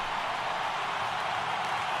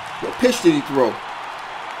 What pitch did he throw?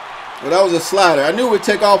 Well, that was a slider. I knew it would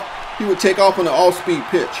take off. He would take off on an all-speed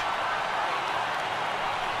pitch.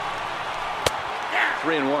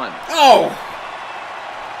 3-1. Oh!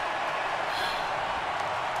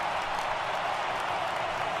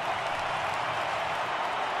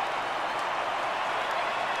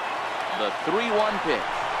 The 3-1 pitch.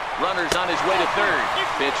 Runners on his way to third.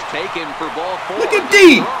 Pitch taken for ball 4. Look at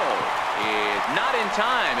D. Is not in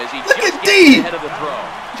time as he Look just at gets D. ahead of the throw.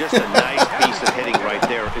 Just a nice piece of hitting right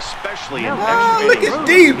there, especially in extra Look innings. at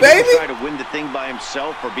D, He baby. didn't try to win the thing by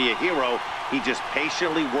himself or be a hero. He just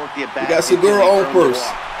patiently worked the at-bat. We got Segura on first.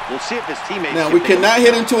 We'll see if his teammates. Now, we cannot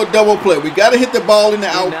hit into a double play. We got to hit the ball in the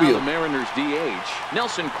Now the outfield. Mariners DH,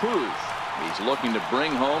 Nelson Cruz. He's looking to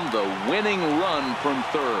bring home the winning run from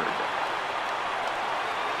third.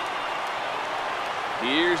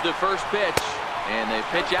 Here's the first pitch, and they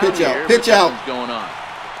pitch out here. Pitch out. Nothing's going on.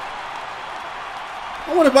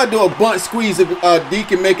 I wonder if I do a bunt squeeze if D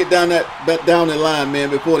can make it down the line, man,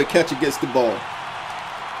 before the catcher gets the ball.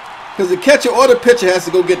 Because the catcher or the pitcher has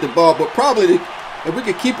to go get the ball, but probably if we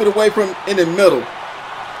could keep it away from in the middle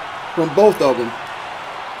from both of them.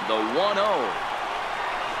 The 1-0.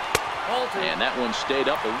 And that one stayed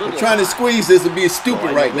up a little. We're trying to squeeze this and be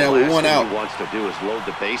stupid right now with one out. What he wants to do is load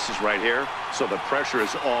the bases right here, so the pressure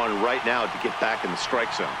is on right now to get back in the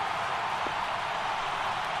strike zone.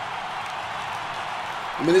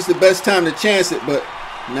 I mean, it's the best time to chance it, but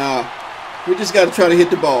nah, we just got to try to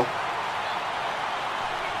hit the ball.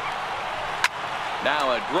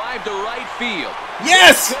 Now a drive to right field.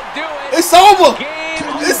 Yes! Could do it. It's over! Game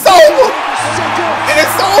It's over!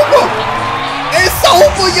 It's over! It's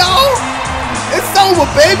over, y'all! It's over,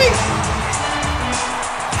 baby!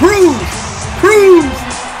 Cruise! Cruise!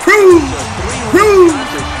 Cruise! Cruise!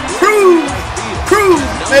 Cruise! Cruise!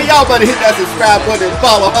 Man, y'all better hit that subscribe button and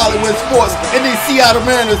follow Hollywood Sports and these Seattle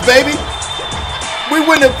Mariners, baby! We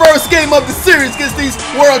win the first game of the series against these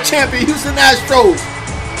world champion Houston Astros!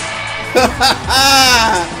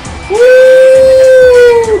 Woo!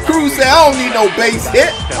 Cruz said, I don't need no base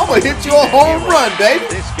hit. I'm going to hit you a home run, baby.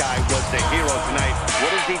 This guy was the hero tonight. What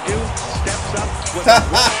does he do? Steps up.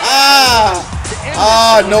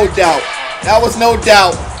 No doubt. That was no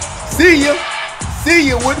doubt. See ya. See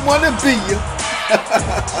ya. Wouldn't want to be ya.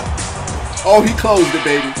 Oh, he closed it,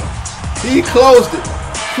 baby. He closed it.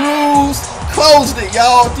 Cruz closed it,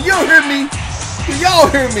 y'all. Do y'all hear me? Do y'all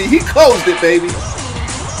hear me? He closed it, baby.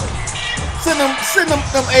 Send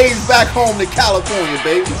them A's back home to California,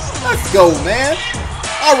 baby. Let's go, man.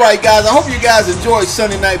 All right, guys. I hope you guys enjoyed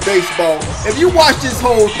Sunday Night Baseball. If you watch this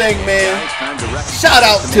whole thing, man, shout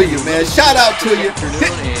out to you, man. Shout out to you.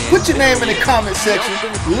 Put your name in the comment section.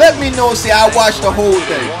 Let me know. See, I watched the whole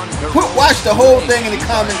thing. Watch the whole thing in the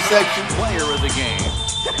comment section. player of the game.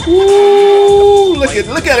 Ooh, look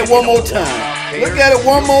at it one more time. Look at it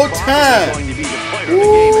one more time.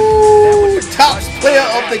 Ooh, top player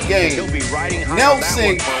of the game.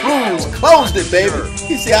 Nelson Cruz closed it, baby.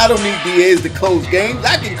 He said, I don't need DAs to close games.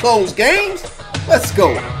 I can close games. Let's go.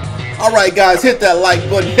 All right, guys, hit that like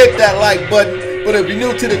button. Hit that like button. But if you're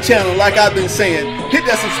new to the channel, like I've been saying, hit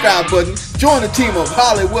that subscribe button. Join the team of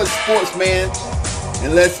Hollywood Sports, man.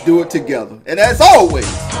 And let's do it together. And as always,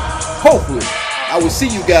 hopefully, I will see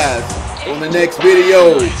you guys on the next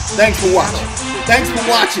video. Thanks for watching. Thanks for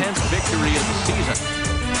watching. 10th victory of the season.